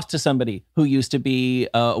 You lost to somebody who used to be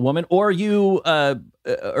a woman, or you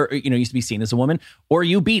used to be seen as a woman, or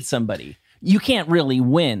you beat somebody. You can't really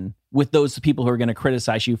win with those people who are going to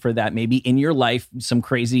criticize you for that. Maybe in your life, some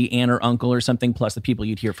crazy aunt or uncle or something, plus the people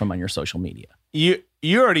you'd hear from on your social media. You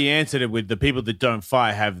already answered it with the people that don't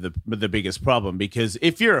fight have the biggest problem, because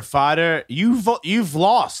if you're a fighter, you've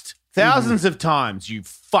lost thousands of times, you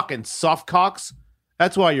fucking soft cocks.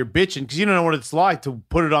 That's why you're bitching, because you don't know what it's like to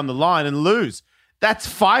put it on the line and lose. That's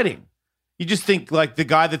fighting. You just think like the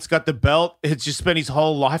guy that's got the belt has just spent his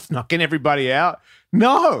whole life knocking everybody out.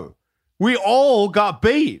 No, we all got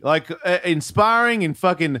beat. Like in sparring in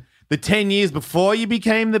fucking the 10 years before you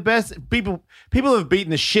became the best. People have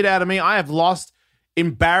beaten the shit out of me. I have lost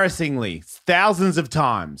embarrassingly thousands of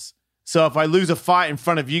times. So if I lose a fight in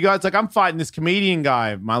front of you guys, like I'm fighting this comedian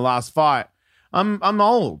guy, my last fight. I'm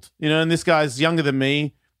old, and this guy's younger than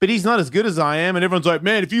me, but he's not as good as I am. And everyone's like,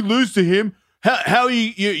 man, if you lose to him, how are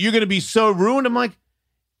you're going to be so ruined? I'm like,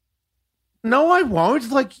 no, I won't.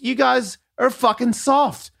 Like, you guys are fucking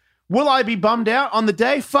soft. Will I be bummed out on the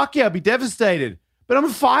day? Fuck yeah, I'll be devastated. But I'm a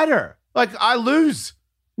fighter. Like, I lose.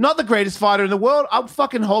 Not the greatest fighter in the world. I'll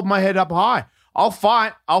fucking hold my head up high. I'll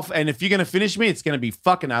fight. And if you're going to finish me, it's going to be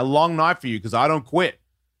fucking a long night for you, because I don't quit.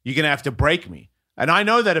 You're going to have to break me. And I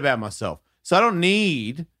know that about myself. So I don't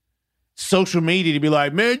need social media to be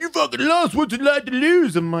like, man, you fucking lost. What's it like to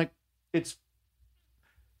lose? I'm like, it's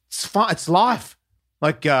fine. It's life.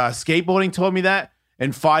 Like skateboarding taught me that.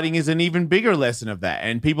 And fighting is an even bigger lesson of that.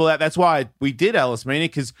 And that's why we did Ellis Mania,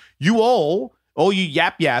 because you all you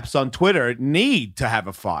yaps on Twitter need to have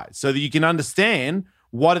a fight so that you can understand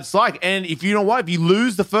what it's like. And if you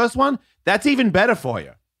lose the first one, that's even better for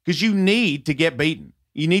you, because you need to get beaten.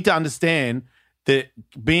 You need to understand that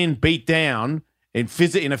being beat down in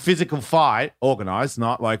a physical fight, organized,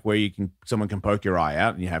 not like where someone can poke your eye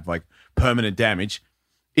out and you have like permanent damage,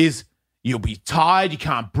 is you'll be tired, you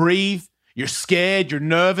can't breathe, you're scared, you're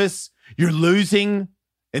nervous, you're losing,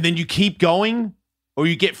 and then you keep going or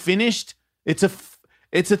you get finished. It's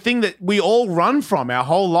a thing that we all run from our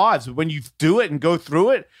whole lives. But when you do it and go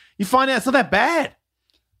through it, you find out it's not that bad.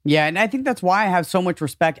 Yeah, and I think that's why I have so much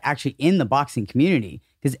respect actually in the boxing community,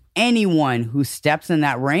 because anyone who steps in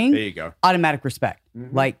that ring, there you go, automatic respect.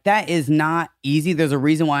 Mm-hmm. Like, that is not easy. There's a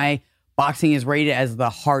reason why boxing is rated as the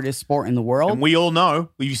hardest sport in the world. And we all know,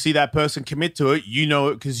 when you see that person commit to it, you know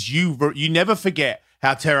it, because you never forget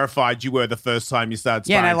how terrified you were the first time you started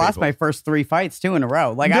sparring. Yeah, and I lost my first 3 fights too in a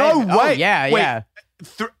row. Like, no way. Oh, yeah, wait,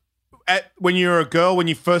 yeah. When you were a girl, when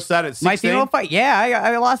you first started at 16? My female fight, yeah.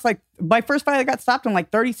 I lost my first fight, I got stopped in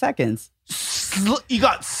 30 seconds. You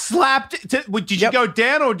got slapped? Did you go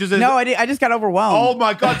down or just... No, I just got overwhelmed. Oh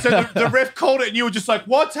my God. So the ref called it and you were just like,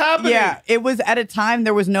 what's happening? Yeah, it was at a time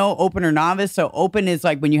there was no open or novice. So open is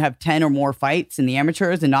like when you have 10 or more fights in the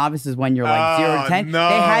amateurs, and novice is when you're 0 to 10. No.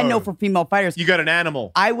 They had no for female fighters. You got an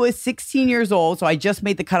animal. I was 16 years old, so I just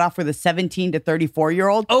made the cutoff for the 17 to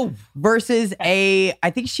 34-year-old. Oh. Versus I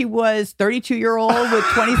think she was 32-year-old with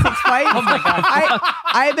 26 fights. Oh my God.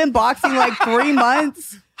 I have been boxing 3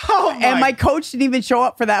 months. And my coach didn't even show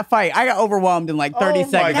up for that fight. I got overwhelmed in 30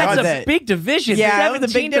 seconds. That's that was a big division. Yeah, 17 it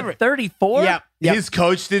was a big to 34? Yeah. His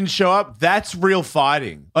coach didn't show up. That's real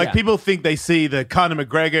fighting. People think they see the Conor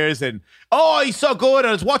McGregors and, he's so good.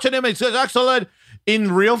 I was watching him. He's excellent.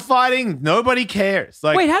 In real fighting, nobody cares.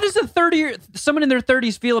 Wait, how does someone in their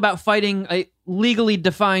 30s feel about fighting a legally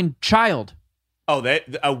defined child? Oh,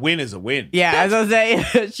 a win is a win. Yeah, as I was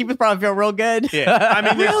saying, she would probably feel real good. Yeah,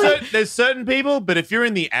 I mean, there's certain people, but if you're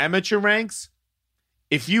in the amateur ranks,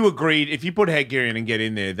 if you put headgear in and get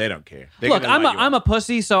in there, they don't care. Look, I'm a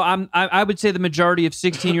pussy, so I would say the majority of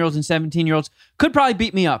 16-year-olds and 17-year-olds could probably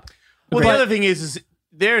beat me up. Well, the other thing is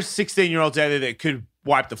there's 16-year-olds out there that could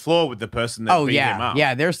wipe the floor with the person that beat him up.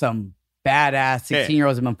 Yeah, there's some badass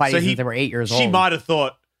 16-year-olds that have been fighting since they were 8 years old. She might have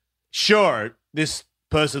thought, sure, this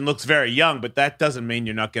person looks very young, but that doesn't mean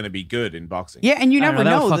you're not going to be good in boxing. Yeah, and you never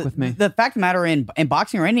know. Fuck with me. The fact of the matter in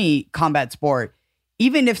boxing or any combat sport,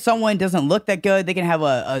 even if someone doesn't look that good, they can have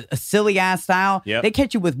a silly ass style. Yep. They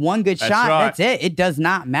catch you with one good shot. Right. That's it. It does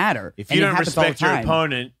not matter. If you don't respect your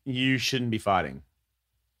opponent, you shouldn't be fighting.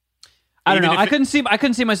 I don't know. I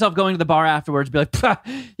couldn't see myself going to the bar afterwards and be like,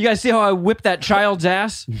 you guys see how I whipped that child's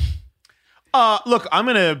ass? Look, I'm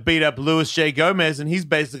going to beat up Luis J. Gomez, and he's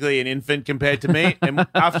basically an infant compared to me. And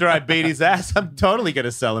after I beat his ass, I'm totally going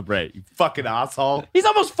to celebrate. You fucking asshole. He's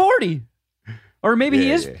almost 40. Or maybe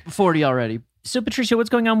he is 40 already. So, Patricio, what's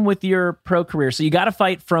going on with your pro career? So you got a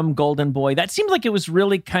fight from Golden Boy. That seemed like it was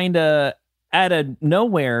really kind of out of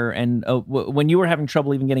nowhere, and when you were having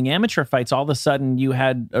trouble even getting amateur fights, all of a sudden you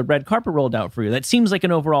had a red carpet rolled out for you. That seems like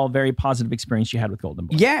an overall very positive experience you had with Golden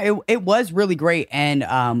Boy. Yeah, it was really great.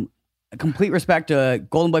 And complete respect to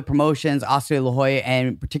Golden Boy Promotions, Oscar De La Hoya, and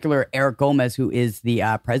in particular Eric Gomez, who is the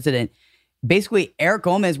president. Basically, Eric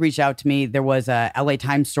Gomez reached out to me. There was a LA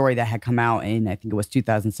Times story that had come out in, I think it was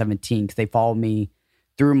 2017, because they followed me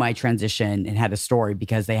through my transition and had a story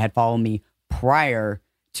because they had followed me prior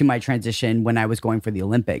to my transition when I was going for the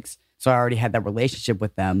Olympics. So I already had that relationship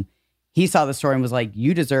with them. He saw the story and was like,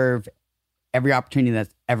 you deserve every opportunity that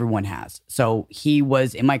everyone has. So he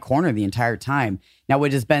was in my corner the entire time. Now,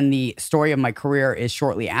 what has been the story of my career is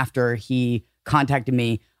shortly after he contacted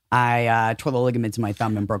me, I tore the ligaments in my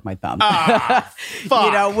thumb and broke my thumb.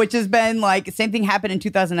 Fuck. Which has been like, same thing happened in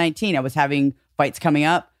 2019. I was having fights coming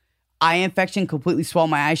up. Eye infection completely swelled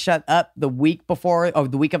my eye shut up the week before, or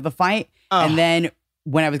the week of the fight. And then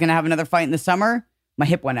when I was going to have another fight in the summer, my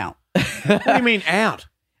hip went out. What do you mean out?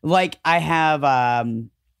 Like I have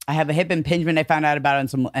a hip impingement. I found out about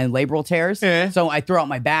it and labral tears. Yeah. So I threw out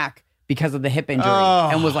my back because of the hip injury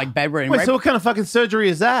and was like bedridden. Wait, so what kind of fucking surgery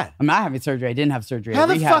is that? I'm not having surgery. I didn't have surgery. How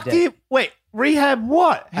the fuck do you... Wait, rehab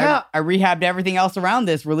what? How? I rehabbed everything else around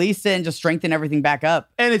this, released it, and just strengthened everything back up.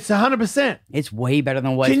 And it's 100%. It's way better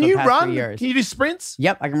than what Can it's you for the past run? 3 years. Can you do sprints?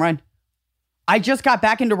 Yep, I can run. I just got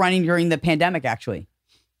back into running during the pandemic, actually.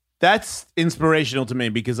 That's inspirational to me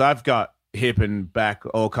because I've got hip and back,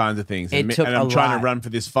 all kinds of things. It took and I'm a trying lot. to run for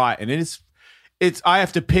this fight. And it's I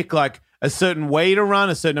have to pick like a certain way to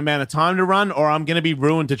run, a certain amount of time to run, or I'm going to be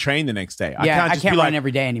ruined to train the next day. Yeah, I can't be run like,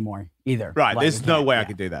 every day anymore either. right. Like, There's I no can't, way I yeah.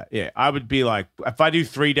 could do that. Yeah. I would be like, if I do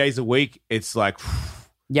 3 days a week, it's like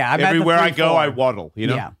Yeah, I'm at the everywhere I go, 3-4. I waddle, you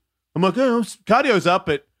know? Yeah. I'm like, oh, cardio's up,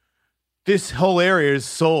 but this whole area is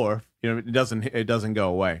sore. You know, it doesn't go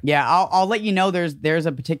away. Yeah, I'll let you know. There's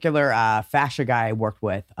a particular fascia guy I worked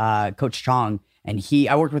with, Coach Chong, and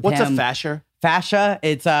I worked with What's him. a fascia? Fascia?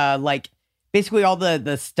 It's like basically all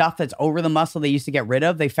the stuff that's over the muscle they used to get rid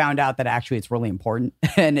of. They found out that actually it's really important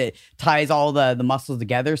and it ties all the muscles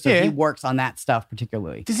together. So Yeah. he works on that stuff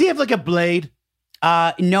particularly. Does he have like a blade?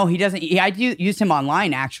 No, he doesn't. I used him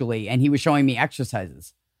online actually, and he was showing me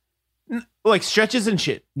exercises, Like stretches and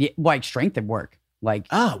shit. yeah, like strength at work. Like,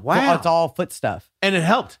 Oh, wow. it's all foot stuff. And it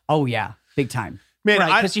helped. Oh yeah, big time. Man,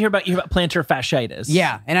 Right, I, because you hear about plantar fasciitis.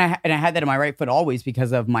 Yeah, and I had that in my right foot always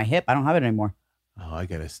because of my hip. I don't have it anymore. oh, I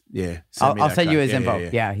gotta, yeah. I'll me send that you guy. his info.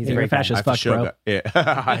 Yeah, he's a You're great guy. fascist. I for Fuck, sure bro. got-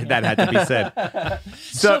 yeah, that had to be said.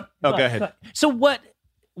 So, go ahead. So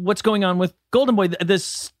what's going on with Golden Boy? The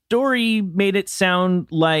story made it sound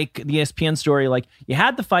like the ESPN story. Like you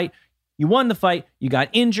had the fight, you won the fight, you got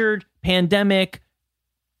injured, pandemic,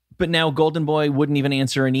 but now Golden Boy wouldn't even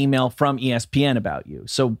answer an email from ESPN about you.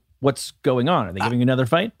 So what's going on? Are they giving you another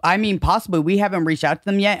fight? I mean, possibly. We haven't reached out to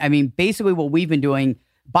them yet. I mean, basically what we've been doing,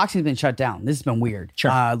 boxing's been shut down. This has been weird.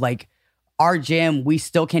 Sure. Like our gym, we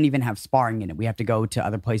still can't even have sparring in it. We have to go to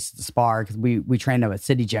other places to spar because we train at a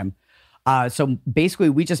city gym. So basically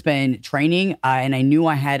we just been training and I knew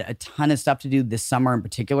I had a ton of stuff to do this summer in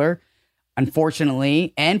particular.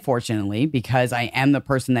 Unfortunately and fortunately, because I am the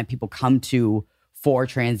person that people come to for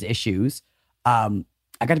trans issues,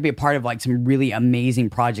 I got to be a part of like some really amazing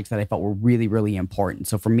projects that I felt were really, really important.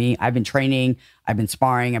 So for me, I've been training, I've been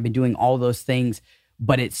sparring, I've been doing all those things,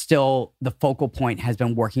 but it's still the focal point has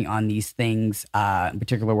been working on these things, in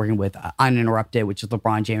particular working with Uninterrupted, which is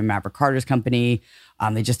LeBron James and Maverick Carter's company.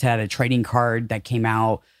 They just had a trading card that came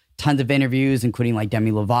out, tons of interviews, including like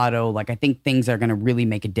Demi Lovato. Like I think things are going to really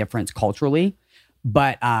make a difference culturally,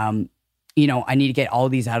 but you know, I need to get all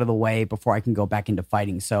these out of the way before I can go back into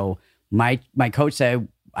fighting. So my coach said,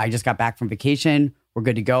 I just got back from vacation. We're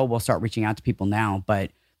good to go. We'll start reaching out to people now.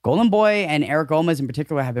 But Golden Boy and Eric Gomez in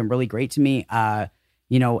particular have been really great to me.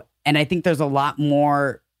 You know, and I think there's a lot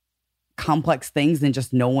more complex things than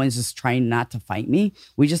just no one's just trying not to fight me.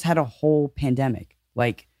 We just had a whole pandemic.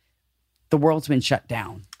 Like the world's been shut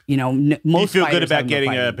down. You know, most You feel good fighters about haven't been getting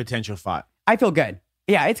a fighting. potential fight. I feel good.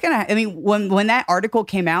 Yeah, it's gonna. I mean, when that article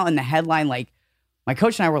came out and the headline, like my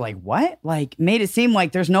coach and I were like, "What?" Like made it seem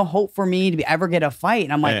like there's no hope for me to ever get a fight.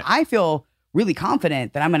 And I'm like, Yeah. I feel really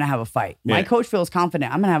confident that I'm gonna have a fight. My Yeah. coach feels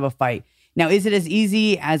confident I'm gonna have a fight. Now, is it as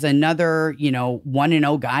easy as another,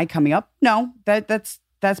 1-0 guy coming up? No, that's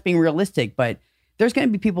being realistic. But there's gonna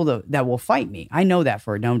be people that will fight me. I know that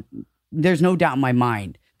there's no doubt in my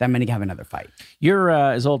mind that I'm gonna have another fight. You're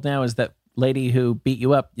as old now as that lady who beat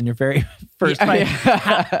you up in your very first fight.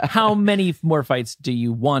 How many more fights do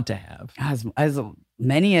you want to have? As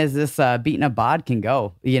many as this beating a bod can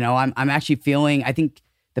go. You know, I'm actually feeling, I think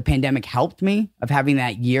the pandemic helped me of having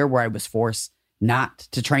that year where I was forced not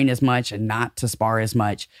to train as much and not to spar as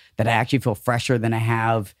much that I actually feel fresher than I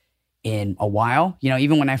have in a while. You know,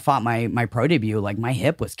 even when I fought my pro debut, like my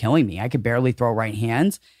hip was killing me. I could barely throw right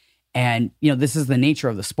hands. And, you know, this is the nature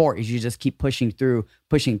of the sport is you just keep pushing through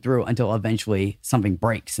until eventually something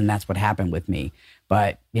breaks. And that's what happened with me.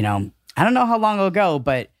 But, you know, I don't know how long it'll go,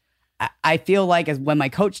 but I feel like when my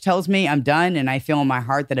coach tells me I'm done and I feel in my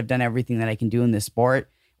heart that I've done everything that I can do in this sport,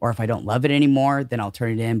 or if I don't love it anymore, then I'll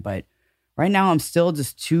turn it in. But right now I'm still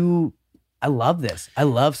just I love this. I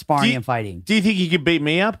love sparring and fighting. Do you think you could beat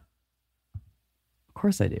me up? Of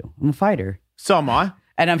course I do. I'm a fighter. So am I.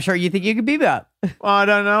 And I'm sure you think you could beat me up. Well, I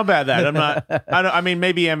don't know about that. I'm not. I mean,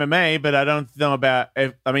 maybe MMA, but I don't know about.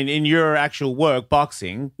 In your actual work,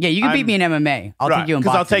 boxing. Yeah, you can beat me in MMA. I'll take you in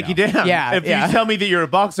boxing. Because I'll take you down. Yeah. If you tell me that you're a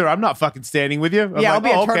boxer, I'm not fucking standing with you. I'll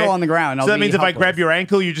be a turtle on the ground. So that means if I grab your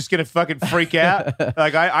ankle, you're just gonna fucking freak out.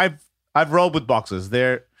 Like I've rolled with boxers.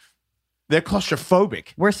 They're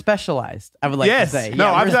claustrophobic. We're specialized, I would like to say.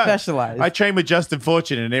 No, we're specialized. I trained with Justin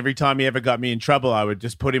Fortune, and every time he ever got me in trouble, I would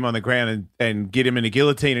just put him on the ground and get him in a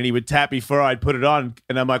guillotine, and he would tap before I'd put it on.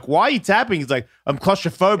 And I'm like, why are you tapping? He's like, I'm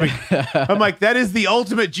claustrophobic. I'm like, that is the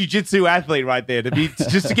ultimate jiu-jitsu athlete right there,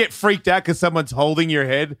 just to get freaked out because someone's holding your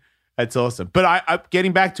head. That's awesome. But I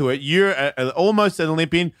getting back to it, you're almost an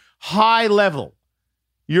Olympian, high level.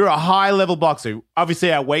 You're a high-level boxer.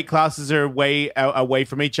 Obviously, our weight classes are way away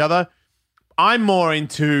from each other. I'm more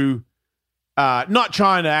into not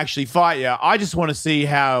trying to actually fight you. I just want to see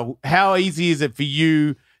how easy is it for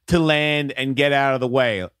you to land and get out of the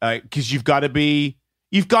way, because you've got to be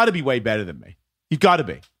way better than me. You've got to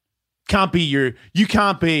be. You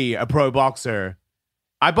can't be a pro boxer.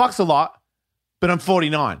 I box a lot, but I'm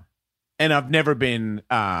 49, and I've never been.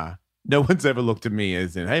 No one's ever looked at me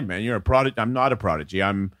as in, "Hey man, you're a prodigy." I'm not a prodigy.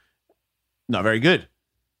 I'm not very good.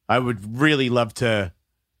 I would really love to.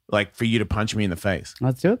 Like for you to punch me in the face.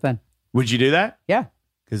 Let's do it then. Would you do that? Yeah.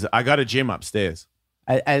 Because I got a gym upstairs.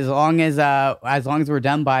 As long as we're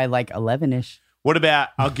done by like 11ish. What about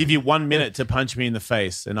I'll give you 1 minute to punch me in the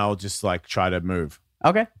face and I'll just like try to move.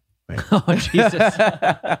 Okay. Oh Jesus.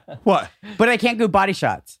 What? But I can't do body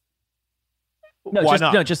shots. No, Why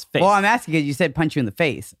not? just face. Well, I'm asking because you said punch you in the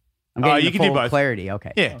face. I'm getting you the can do full both. clarity.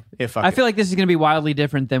 Okay. Yeah, fuck I it. feel like this is going to be wildly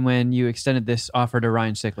different than when you extended this offer to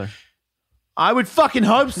Ryan Sickler. I would fucking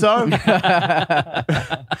hope so.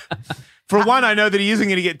 For one, I know that he isn't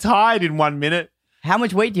going to get tired in 1 minute. How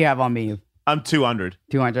much weight do you have on me? I'm 200.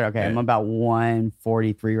 200. Okay. Yeah. I'm about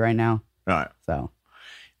 143 right now. Right. So.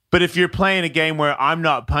 But if you're playing a game where I'm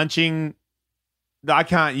not punching, I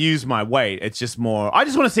can't use my weight. It's just more, I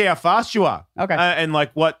just want to see how fast you are. Okay. And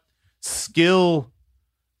like what skill.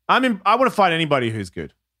 I want to fight anybody who's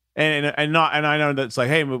good. And I know that's like,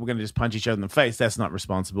 hey, we're going to just punch each other in the face. That's not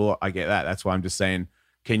responsible. I get that. That's why I'm just saying,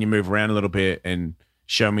 can you move around a little bit and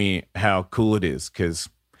show me how cool it is? Because,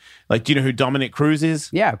 like, do you know who Dominic Cruz is?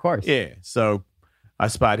 Yeah, of course. Yeah. So I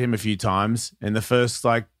sparred him a few times. And the first,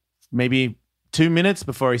 like, maybe 2 minutes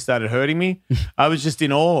before he started hurting me, I was just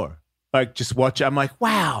in awe. Like, just watch. I'm like,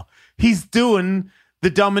 wow, he's doing the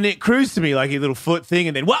Dominic Cruz to me, like a little foot thing.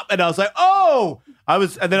 And then what? And I was like, oh.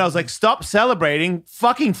 And then I was like, stop celebrating,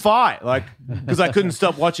 fucking fight. Like, because I couldn't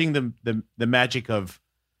stop watching the magic of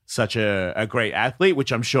such a great athlete,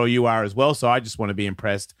 which I'm sure you are as well. So I just want to be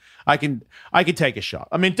impressed. I can take a shot.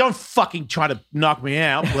 I mean, don't fucking try to knock me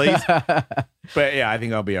out, please. But yeah, I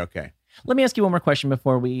think I'll be okay. Let me ask you one more question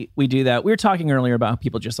before we do that. We were talking earlier about how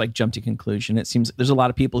people just like jump to conclusion. It seems there's a lot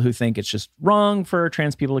of people who think it's just wrong for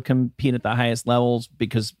trans people to compete at the highest levels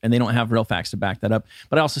and they don't have real facts to back that up.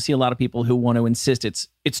 But I also see a lot of people who want to insist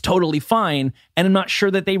it's totally fine. And I'm not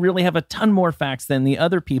sure that they really have a ton more facts than the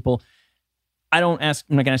other people. I'm not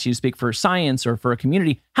going to ask you to speak for science or for a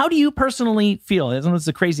community. How do you personally feel? It's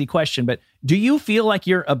a crazy question, but do you feel like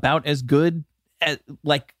you're about as good at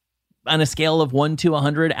like on a scale of 1 to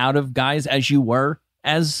 100 out of guys as you were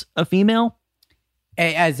as a female?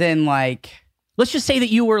 As in like, let's just say that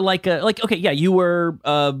you were you were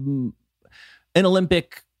an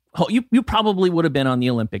Olympic. You probably would have been on the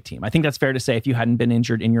Olympic team. I think that's fair to say if you hadn't been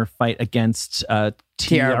injured in your fight against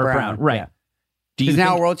Tiara Brown. Right. Yeah. She's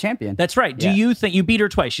now a world champion. That's right. Do you think you beat her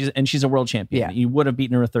twice? She's a world champion. Yeah. You would have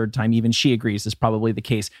beaten her a third time. Even she agrees is probably the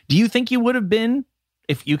case. Do you think you would have been,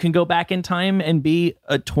 if you can go back in time and be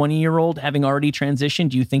a 20-year-old having already transitioned,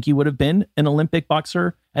 do you think you would have been an Olympic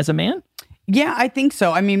boxer as a man? Yeah, I think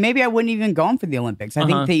so. I mean, maybe I wouldn't even gone for the Olympics.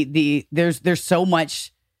 I think there's so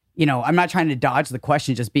much, I'm not trying to dodge the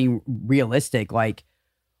question, just being realistic, like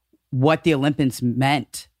what the Olympics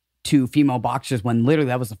meant to female boxers when literally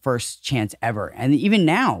that was the first chance ever. And even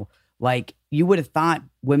now, like you would have thought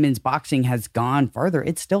women's boxing has gone further.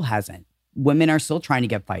 It still hasn't. women are still trying to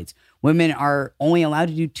get fights. Women are only allowed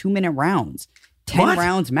to do 2-minute rounds, 10 What?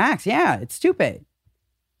 rounds max. Yeah, it's stupid.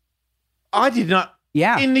 I did not.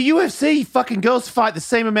 Yeah. In the UFC, fucking girls fight the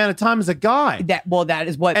same amount of time as a guy. That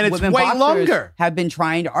is what And it's women way boxers longer. have been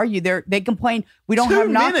trying to argue. They complain we don't 2 have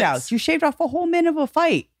knockouts. minutes. You shaved off a whole minute of a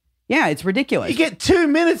fight. Yeah, it's ridiculous. You get 2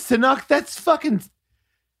 minutes to knock. That's fucking.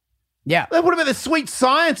 Yeah. What about the sweet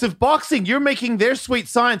science of boxing? You're making their sweet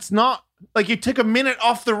science not like you took a minute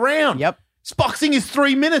off the round. Yep. Boxing is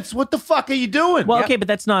 3 minutes. What the fuck are you doing? Well, okay, but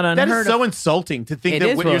that's not unheard that is of. so insulting to think It that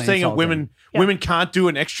is what really you're saying that insulting. women can't do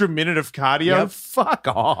an extra minute of cardio. Yep. Fuck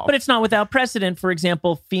off. But it's not without precedent. For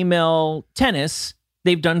example, female tennis,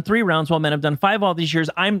 they've done 3 rounds while men have done 5 all these years.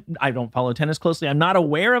 I don't follow tennis closely. I'm not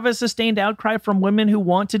aware of a sustained outcry from women who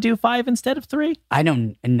want to do 5 instead of 3. I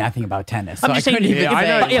know nothing about tennis. So I'm just I saying, couldn't even I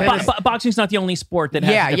know. say. Tennis- boxing's not the only sport that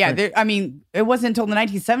has different- I mean, it wasn't until the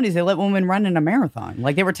 1970s they let women run in a marathon.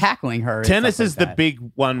 Like they were tackling her. and Tennis stuff is like the that. big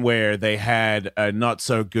one where they had a not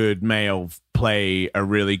so good male play a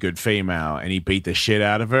really good female and he beat the shit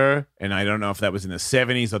out of her. And I don't know if that was in the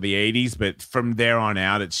 70s or the 80s, but from there on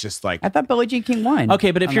out, it's just like I thought Billie Jean King won.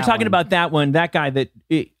 Okay, but if on you're that talking one. about that one, that guy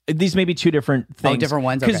these may be 2 different things. different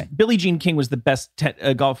ones? Because Okay. Billie Jean King was the best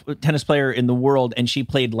tennis player in the world, and she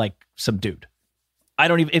played like some dude. I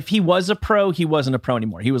don't even, if he was a pro, he wasn't a pro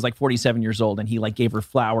anymore. He was like 47 years old and he like gave her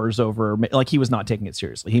flowers over, like he was not taking it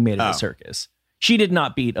seriously. He made it a circus. She did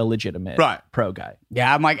not beat a legitimate pro guy.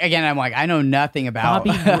 Yeah, I'm like, I know nothing about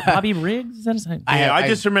Bobby Riggs? Is that his name? I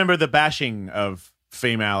just remember the bashing of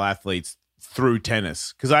female athletes through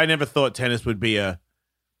tennis because I never thought tennis would be a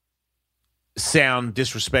sound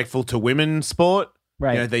disrespectful to women sport.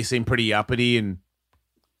 Right. You know, they seem pretty uppity and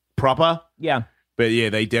proper. Yeah. But yeah,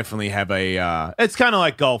 they definitely have a. It's kind of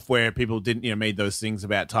like golf where people didn't, made those things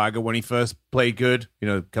about Tiger when he first played good.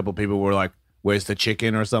 A couple of people were like, "Where's the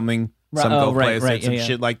chicken?" or something. Right. Some golf players said Right, some yeah.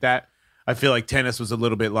 shit like that. I feel like tennis was a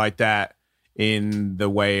little bit like that in the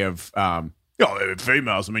way of,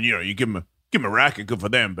 females. I mean, you give them a racket, good for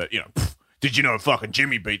them. But did you know fucking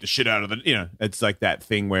Jimmy beat the shit out of the? It's like that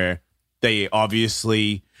thing where they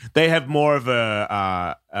have more of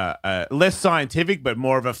a less scientific, but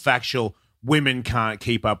more of a factual. Women can't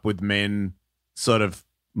keep up with men sort of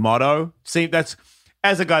motto. See, that's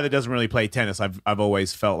as a guy that doesn't really play tennis, I've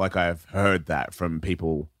always felt like I've heard that from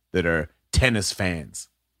people that are tennis fans.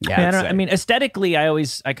 Yeah, I mean, aesthetically,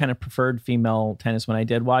 I kind of preferred female tennis when I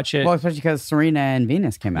did watch it. Well, especially because Serena and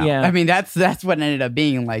Venus came out. Yeah. I mean, that's what ended up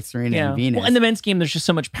being like Serena and Venus. Well, in the men's game, there's just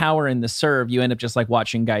so much power in the serve. You end up just like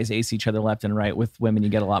watching guys ace each other left and right. With women, you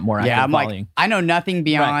get a lot more active I'm volleying. like, I know nothing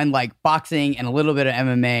beyond like boxing and a little bit of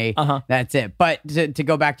MMA. Uh-huh. That's it. But to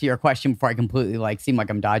go back to your question before I completely seem like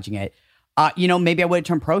I'm dodging it, maybe I would have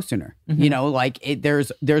turned pro sooner.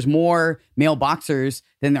 Mm-hmm. There's more male boxers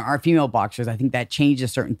than there are female boxers. I think that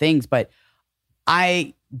changes certain things, but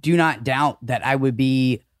I do not doubt that I would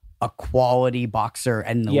be a quality boxer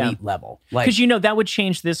at an elite level. Because that would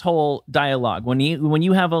change this whole dialogue. When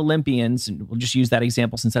you have Olympians, and we'll just use that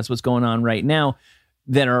example since that's what's going on right now,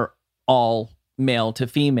 that are all male to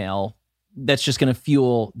female, that's just going to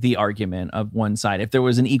fuel the argument of one side. If there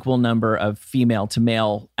was an equal number of female to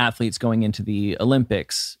male athletes going into the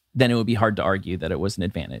Olympics, then it would be hard to argue that it was an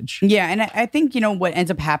advantage. Yeah, and I think, what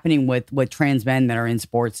ends up happening with trans men that are in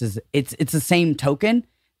sports is it's the same token,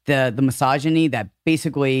 the misogyny that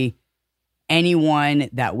basically anyone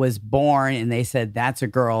that was born and they said that's a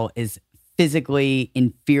girl is physically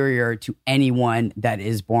inferior to anyone that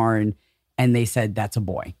is born and they said that's a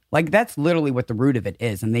boy. Like that's literally what the root of it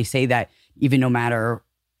is. And they say that even no matter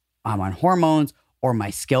I'm on hormones or my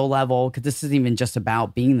skill level, because this isn't even just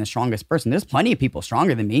about being the strongest person. There's plenty of people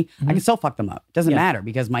stronger than me. I can still fuck them up. It doesn't matter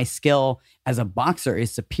because my skill as a boxer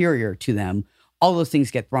is superior to them. All those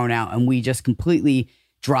things get thrown out and we just completely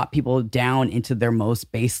drop people down into their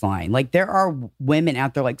most baseline. Like there are women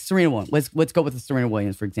out there like Serena Williams. Let's go with the Serena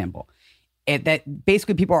Williams, for example. That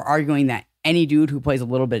basically people are arguing that any dude who plays a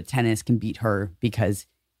little bit of tennis can beat her because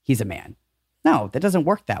he's a man. No, that doesn't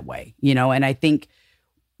work that way, And I think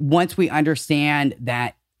once we understand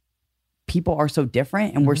that people are so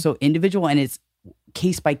different and we're so individual and it's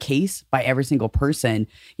case by case by every single person,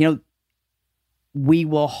 we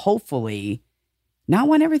will hopefully not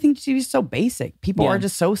want everything to be so basic. People are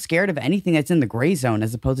just so scared of anything that's in the gray zone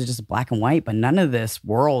as opposed to just black and white, but none of this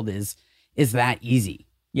world is that easy.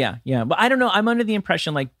 Yeah. But I don't know. I'm under the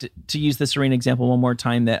impression, like, to use the Serena example one more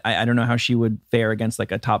time, that I don't know how she would fare against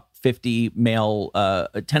like a top 50 male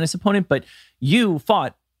tennis opponent, but you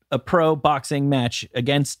fought a pro boxing match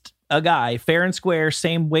against a guy, fair and square,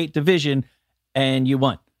 same weight division, and you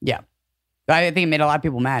won. Yeah. I think it made a lot of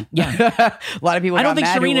people mad. Yeah. A lot of people. I don't got think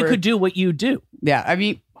mad who Serena were- could do what you do. Yeah, I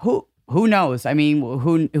mean, who knows? I mean,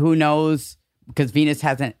 who knows? Because Venus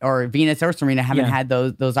or Serena haven't had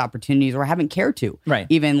those opportunities or haven't cared to. Right.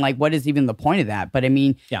 Even like, what is even the point of that? But I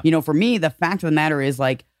mean, for me, the fact of the matter is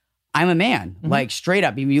like, I'm a man. Like straight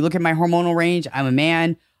up. If you look at my hormonal range, I'm a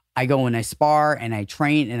man. I go and I spar and I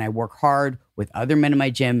train and I work hard with other men in my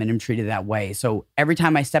gym and I'm treated that way. So every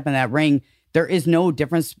time I step in that ring, there is no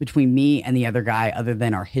difference between me and the other guy other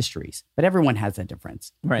than our histories. But everyone has that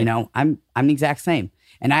difference. Right. You know, I'm the exact same.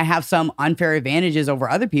 And I have some unfair advantages over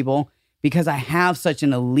other people because I have such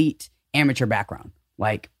an elite amateur background.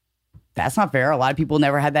 Like, that's not fair. A lot of people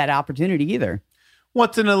never had that opportunity either.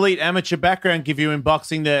 What's an elite amateur background give you in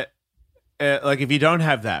boxing that, like, if you don't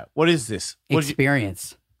have that, what is this?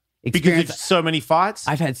 Experience. Because it's so many fights?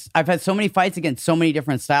 I've had so many fights against so many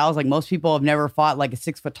different styles. Like most people have never fought like a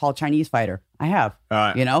 6-foot tall Chinese fighter. I have. All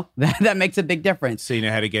right. You know, that makes a big difference. So you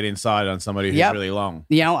know how to get inside on somebody who's really long.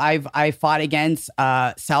 You know, I fought against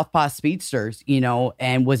Southpaw speedsters, you know,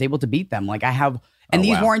 and was able to beat them. Like I have, and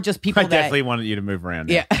these weren't just people I definitely wanted you to move around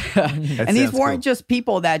now. Yeah. And these weren't just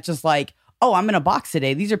people that just like, oh, I'm going to box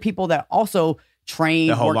today. These are people that also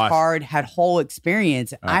trained, worked hard, had whole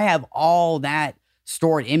experience. I have all that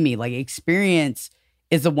stored in me. Like experience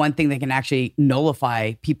is the one thing that can actually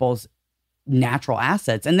nullify people's natural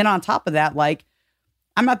assets. And then on top of that, like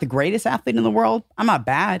I'm not the greatest athlete in the world. I'm not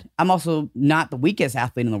bad. I'm also not the weakest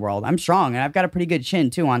athlete in the world. I'm strong and I've got a pretty good chin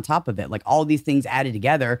too on top of it. Like all these things added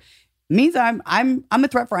together means I'm a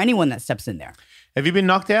threat for anyone that steps in there. Have you been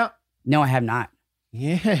knocked out? No, I have not.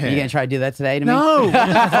 Yeah. You gonna try to do that today to me? No. What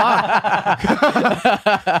the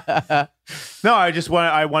fuck? No,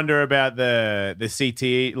 I wonder about the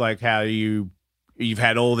CTE, like how you've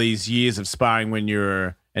had all these years of sparring when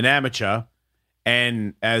you're an amateur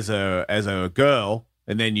and as a girl,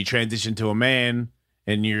 and then you transition to a man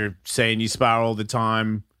and you're saying you spar all the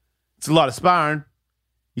time. It's a lot of sparring.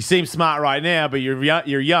 You seem smart right now, but you're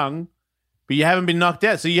young, but you haven't been knocked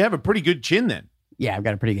out. So you have a pretty good chin then. Yeah, I've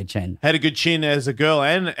got a pretty good chin. Had a good chin as a girl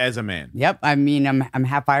and as a man. Yep. I mean, I'm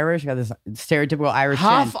half Irish. I got this stereotypical Irish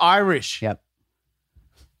Half chin. Irish. Yep.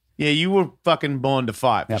 Yeah, you were fucking born to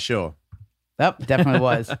fight for sure. Yep, definitely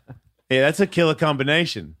was. Yeah, that's a killer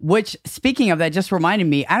combination. Which, speaking of that, just reminded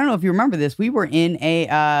me. I don't know if you remember this. We were in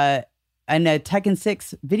a Tekken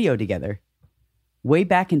 6 video together, way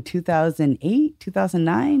back in 2008,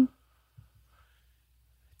 2009.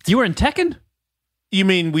 You were in Tekken? You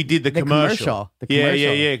mean we did the commercial? The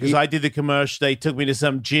commercial. Yeah. Because I did the commercial. They took me to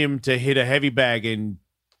some gym to hit a heavy bag, and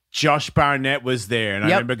Josh Barnett was there, and I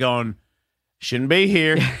remember going, "Shouldn't be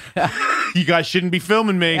here. You guys shouldn't be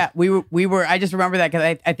filming me." Yeah, we were. I just remember that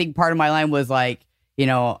because I think part of my line was like, you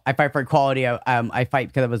know, I fight for equality. I fight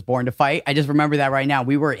because I was born to fight. I just remember that right now.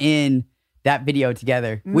 We were in that video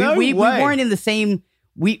together. We weren't in the same.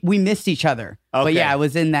 We missed each other. Okay. But yeah, I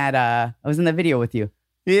was in that. I was in that video with you.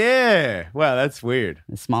 Yeah. Wow, that's weird.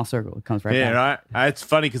 A small circle. It comes right back. Yeah, right. It's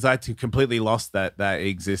funny because I completely lost that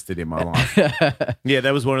existed in my life. Yeah,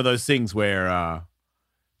 that was one of those things where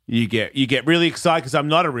you get really excited because I'm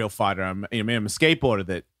not a real fighter. I'm a skateboarder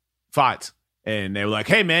that fights, and they were like,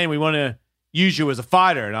 "Hey, man, we want to use you as a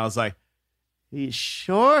fighter," and I was like, "Are you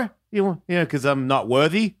sure? Because I'm not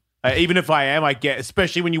worthy. Even if I am, I get,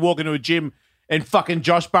 especially when you walk into a gym and fucking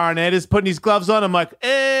Josh Barnett is putting his gloves on. I'm like,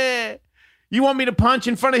 you want me to punch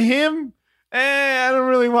in front of him? I don't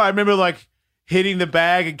really want. I remember like hitting the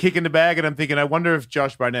bag and kicking the bag, and I'm thinking, I wonder if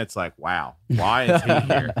Josh Barnett's like, wow, why is he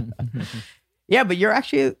here? Yeah, but you're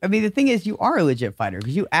actually, I mean, the thing is, you are a legit fighter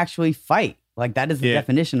because you actually fight. Like, that is the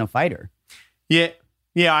definition of fighter. I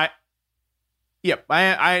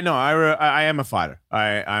know. I am a fighter.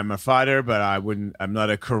 I'm a fighter, but I'm not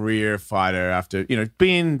a career fighter after,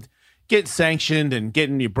 get sanctioned and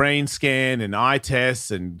getting your brain scanned and eye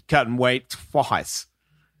tests and cutting weight twice.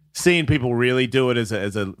 Seeing people really do it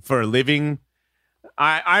for a living.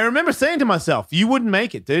 I remember saying to myself, you wouldn't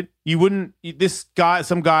make it, dude. You wouldn't.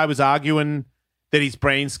 Some guy was arguing that his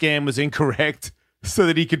brain scan was incorrect so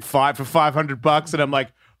that he could fight for $500. And I'm like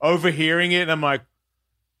overhearing it. And I'm like,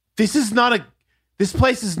 this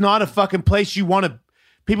place is not a fucking place you want to.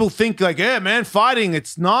 People think like, yeah, man, fighting,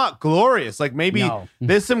 it's not glorious. Like maybe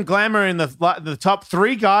there's some glamour in the top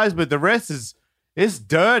 3 guys, but the rest it's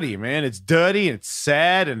dirty, man. It's dirty and it's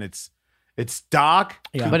sad and it's dark.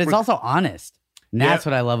 Yeah. But it's also honest. And that's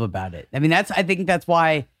what I love about it. I mean, I think that's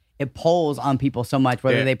why it pulls on people so much,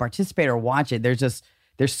 whether they participate or watch it. There's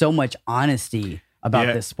so much honesty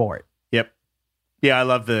about this sport. Yep. Yeah, I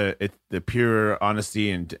love the pure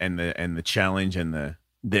honesty and the challenge and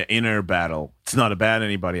the inner battle. It's not about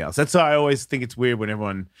anybody else. That's why I always think it's weird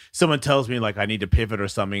when someone tells me like I need to pivot or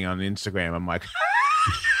something on Instagram. I'm like,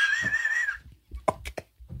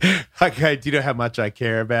 okay, do you know how much I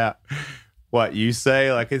care about what you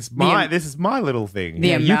say? Like this is my little thing.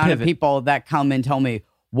 The amount of people that come and tell me,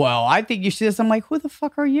 well, I think you should do this. I'm like, who the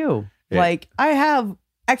fuck are you? Yeah. Like, I have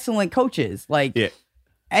excellent coaches. Like, yeah.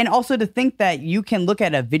 And also to think that you can look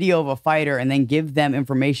at a video of a fighter and then give them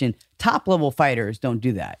information. Top level fighters don't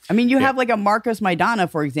do that. I mean, you have like a Marcos Maidana,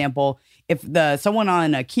 for example. If someone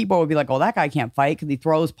on a keyboard would be like, oh, that guy can't fight because he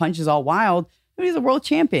throws punches all wild. He's a world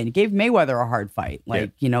champion. He gave Mayweather a hard fight.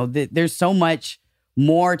 Like, there's so much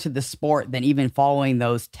more to the sport than even following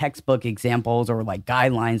those textbook examples or like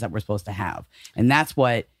guidelines that we're supposed to have. And that's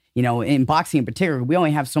what, in boxing in particular, we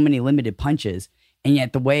only have so many limited punches. And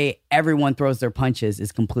yet the way everyone throws their punches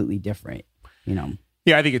is completely different,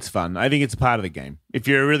 Yeah, I think it's fun. I think it's a part of the game. If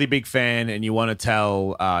you're a really big fan and you want to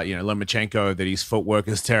tell, Lomachenko that his footwork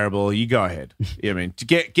is terrible, you go ahead. I mean, to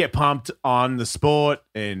get pumped on the sport.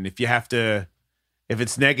 And if you have to, if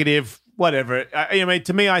it's negative, whatever.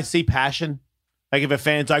 To me, I see passion. Like if a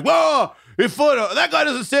fan's like, whoa, that guy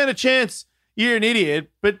doesn't stand a chance, you're an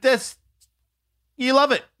idiot. But you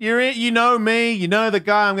love it. You know me, you know the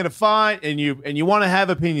guy I'm going to fight, and you want to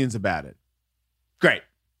have opinions about it. Great.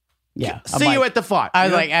 Yeah. See you at the fight.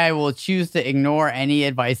 I will choose to ignore any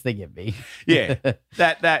advice they give me. Yeah.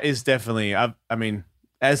 That is definitely, I mean,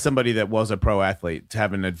 as somebody that was a pro athlete, to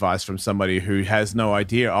have an advice from somebody who has no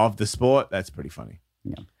idea of the sport, that's pretty funny.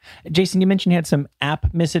 Yeah. Jason, you mentioned you had some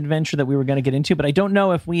app misadventure that we were going to get into, but I don't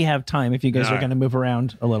know if we have time, if you guys are going to move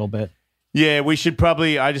around a little bit. Yeah, we should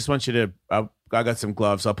probably, I just want you to, I got some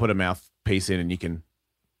gloves. I'll put a mouthpiece in and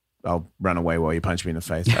I'll run away while you punch me in the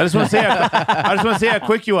face. I just want to see how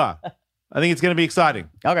quick you are. I think it's going to be exciting.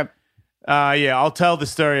 Okay. I'll tell the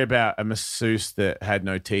story about a masseuse that had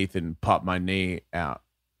no teeth and popped my knee out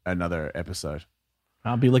another episode.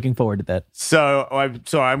 I'll be looking forward to that. So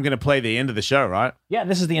I'm going to play the end of the show, right? Yeah,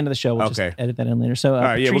 this is the end of the show. We'll just edit that in later. So,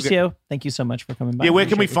 Patricio, thank you so much for coming by. Yeah, where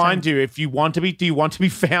can we find you? If you want to be, do you want to be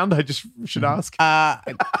found? I just should ask. I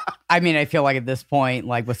mean, I feel like at this point,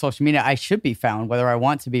 like with social media, I should be found whether I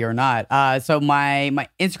want to be or not. So my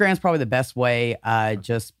Instagram is probably the best way.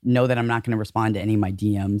 Just know that I'm not going to respond to any of my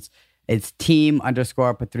DMs. It's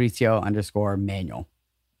team_Patricio_Manuel.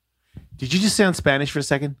 Did you just sound Spanish for a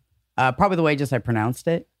second? Probably the way just I pronounced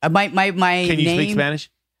it. My Can you name, speak Spanish?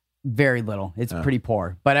 Very little. It's pretty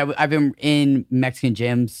poor. But I've been in Mexican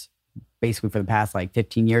gyms basically for the past like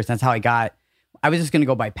 15 years. That's how I was just going to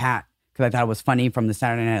go by Pat because I thought it was funny from the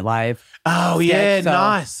Saturday Night Live. Oh, sketch.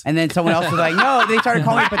 nice. And then someone else was like, no, they started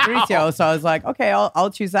calling me Patricio. So I was like, okay, I'll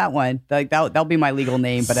choose that one. Like that'll be my legal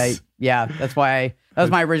name. But that's why that was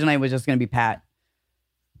my original name, was just going to be Pat.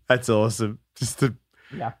 That's awesome. Just to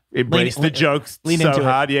embrace the jokes so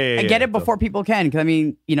hard. Yeah. I get it before people can. Because I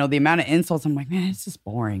mean, the amount of insults, I'm like, man, it's just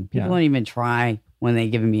boring. People don't even try when they're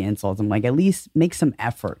giving me insults. I'm like, at least make some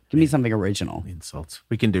effort. Give me something original. Insults.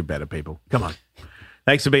 We can do better, people. Come on.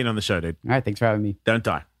 Thanks for being on the show, dude. All right. Thanks for having me. Don't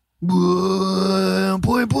die. Bing, boing,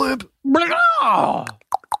 poing, poing,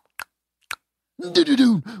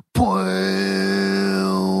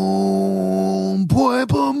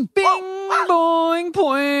 poing,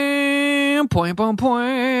 poing. Poing, poing, poing.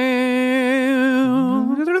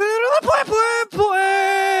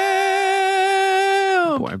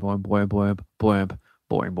 Boing, boing, boing, boing, boing.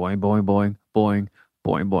 Boing, boing, boing, boing, boing.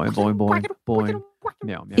 Boing, boing, boing, boing, boing.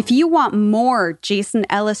 Meow, meow. If you want more Jason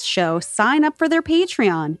Ellis Show, sign up for their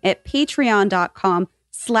Patreon at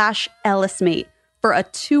patreon.com/EllisMate for a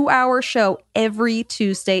 2-hour show every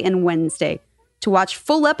Tuesday and Wednesday. To watch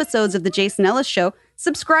full episodes of The Jason Ellis Show,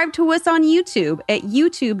 subscribe to us on YouTube at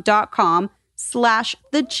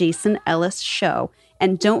youtube.com/The Jason Ellis Show.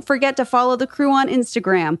 And don't forget to follow the crew on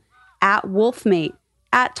Instagram at Wolfmate,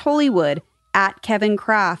 at Tollywood, at Kevin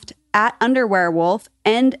Kraft, at Underwearwolf,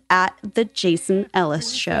 and at The Jason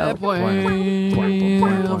Ellis Show.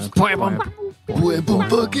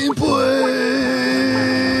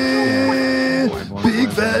 Big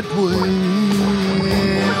fat boy.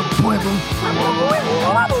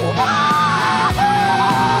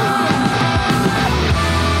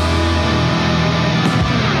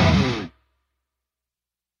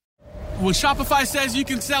 When Shopify says you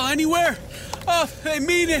can sell anywhere, oh, they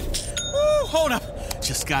mean it. Woo, hold up.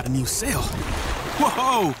 Just got a new sale.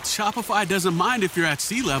 Whoa, Shopify doesn't mind if you're at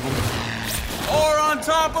sea level or on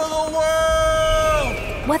top of the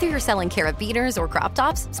world. Whether you're selling carabiners or crop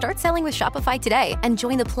tops, start selling with Shopify today and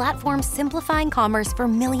join the platform simplifying commerce for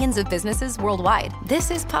millions of businesses worldwide.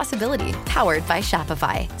 This is Possibility, powered by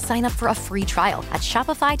Shopify. Sign up for a free trial at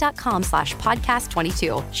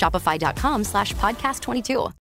shopify.com/podcast22. Shopify.com/podcast22.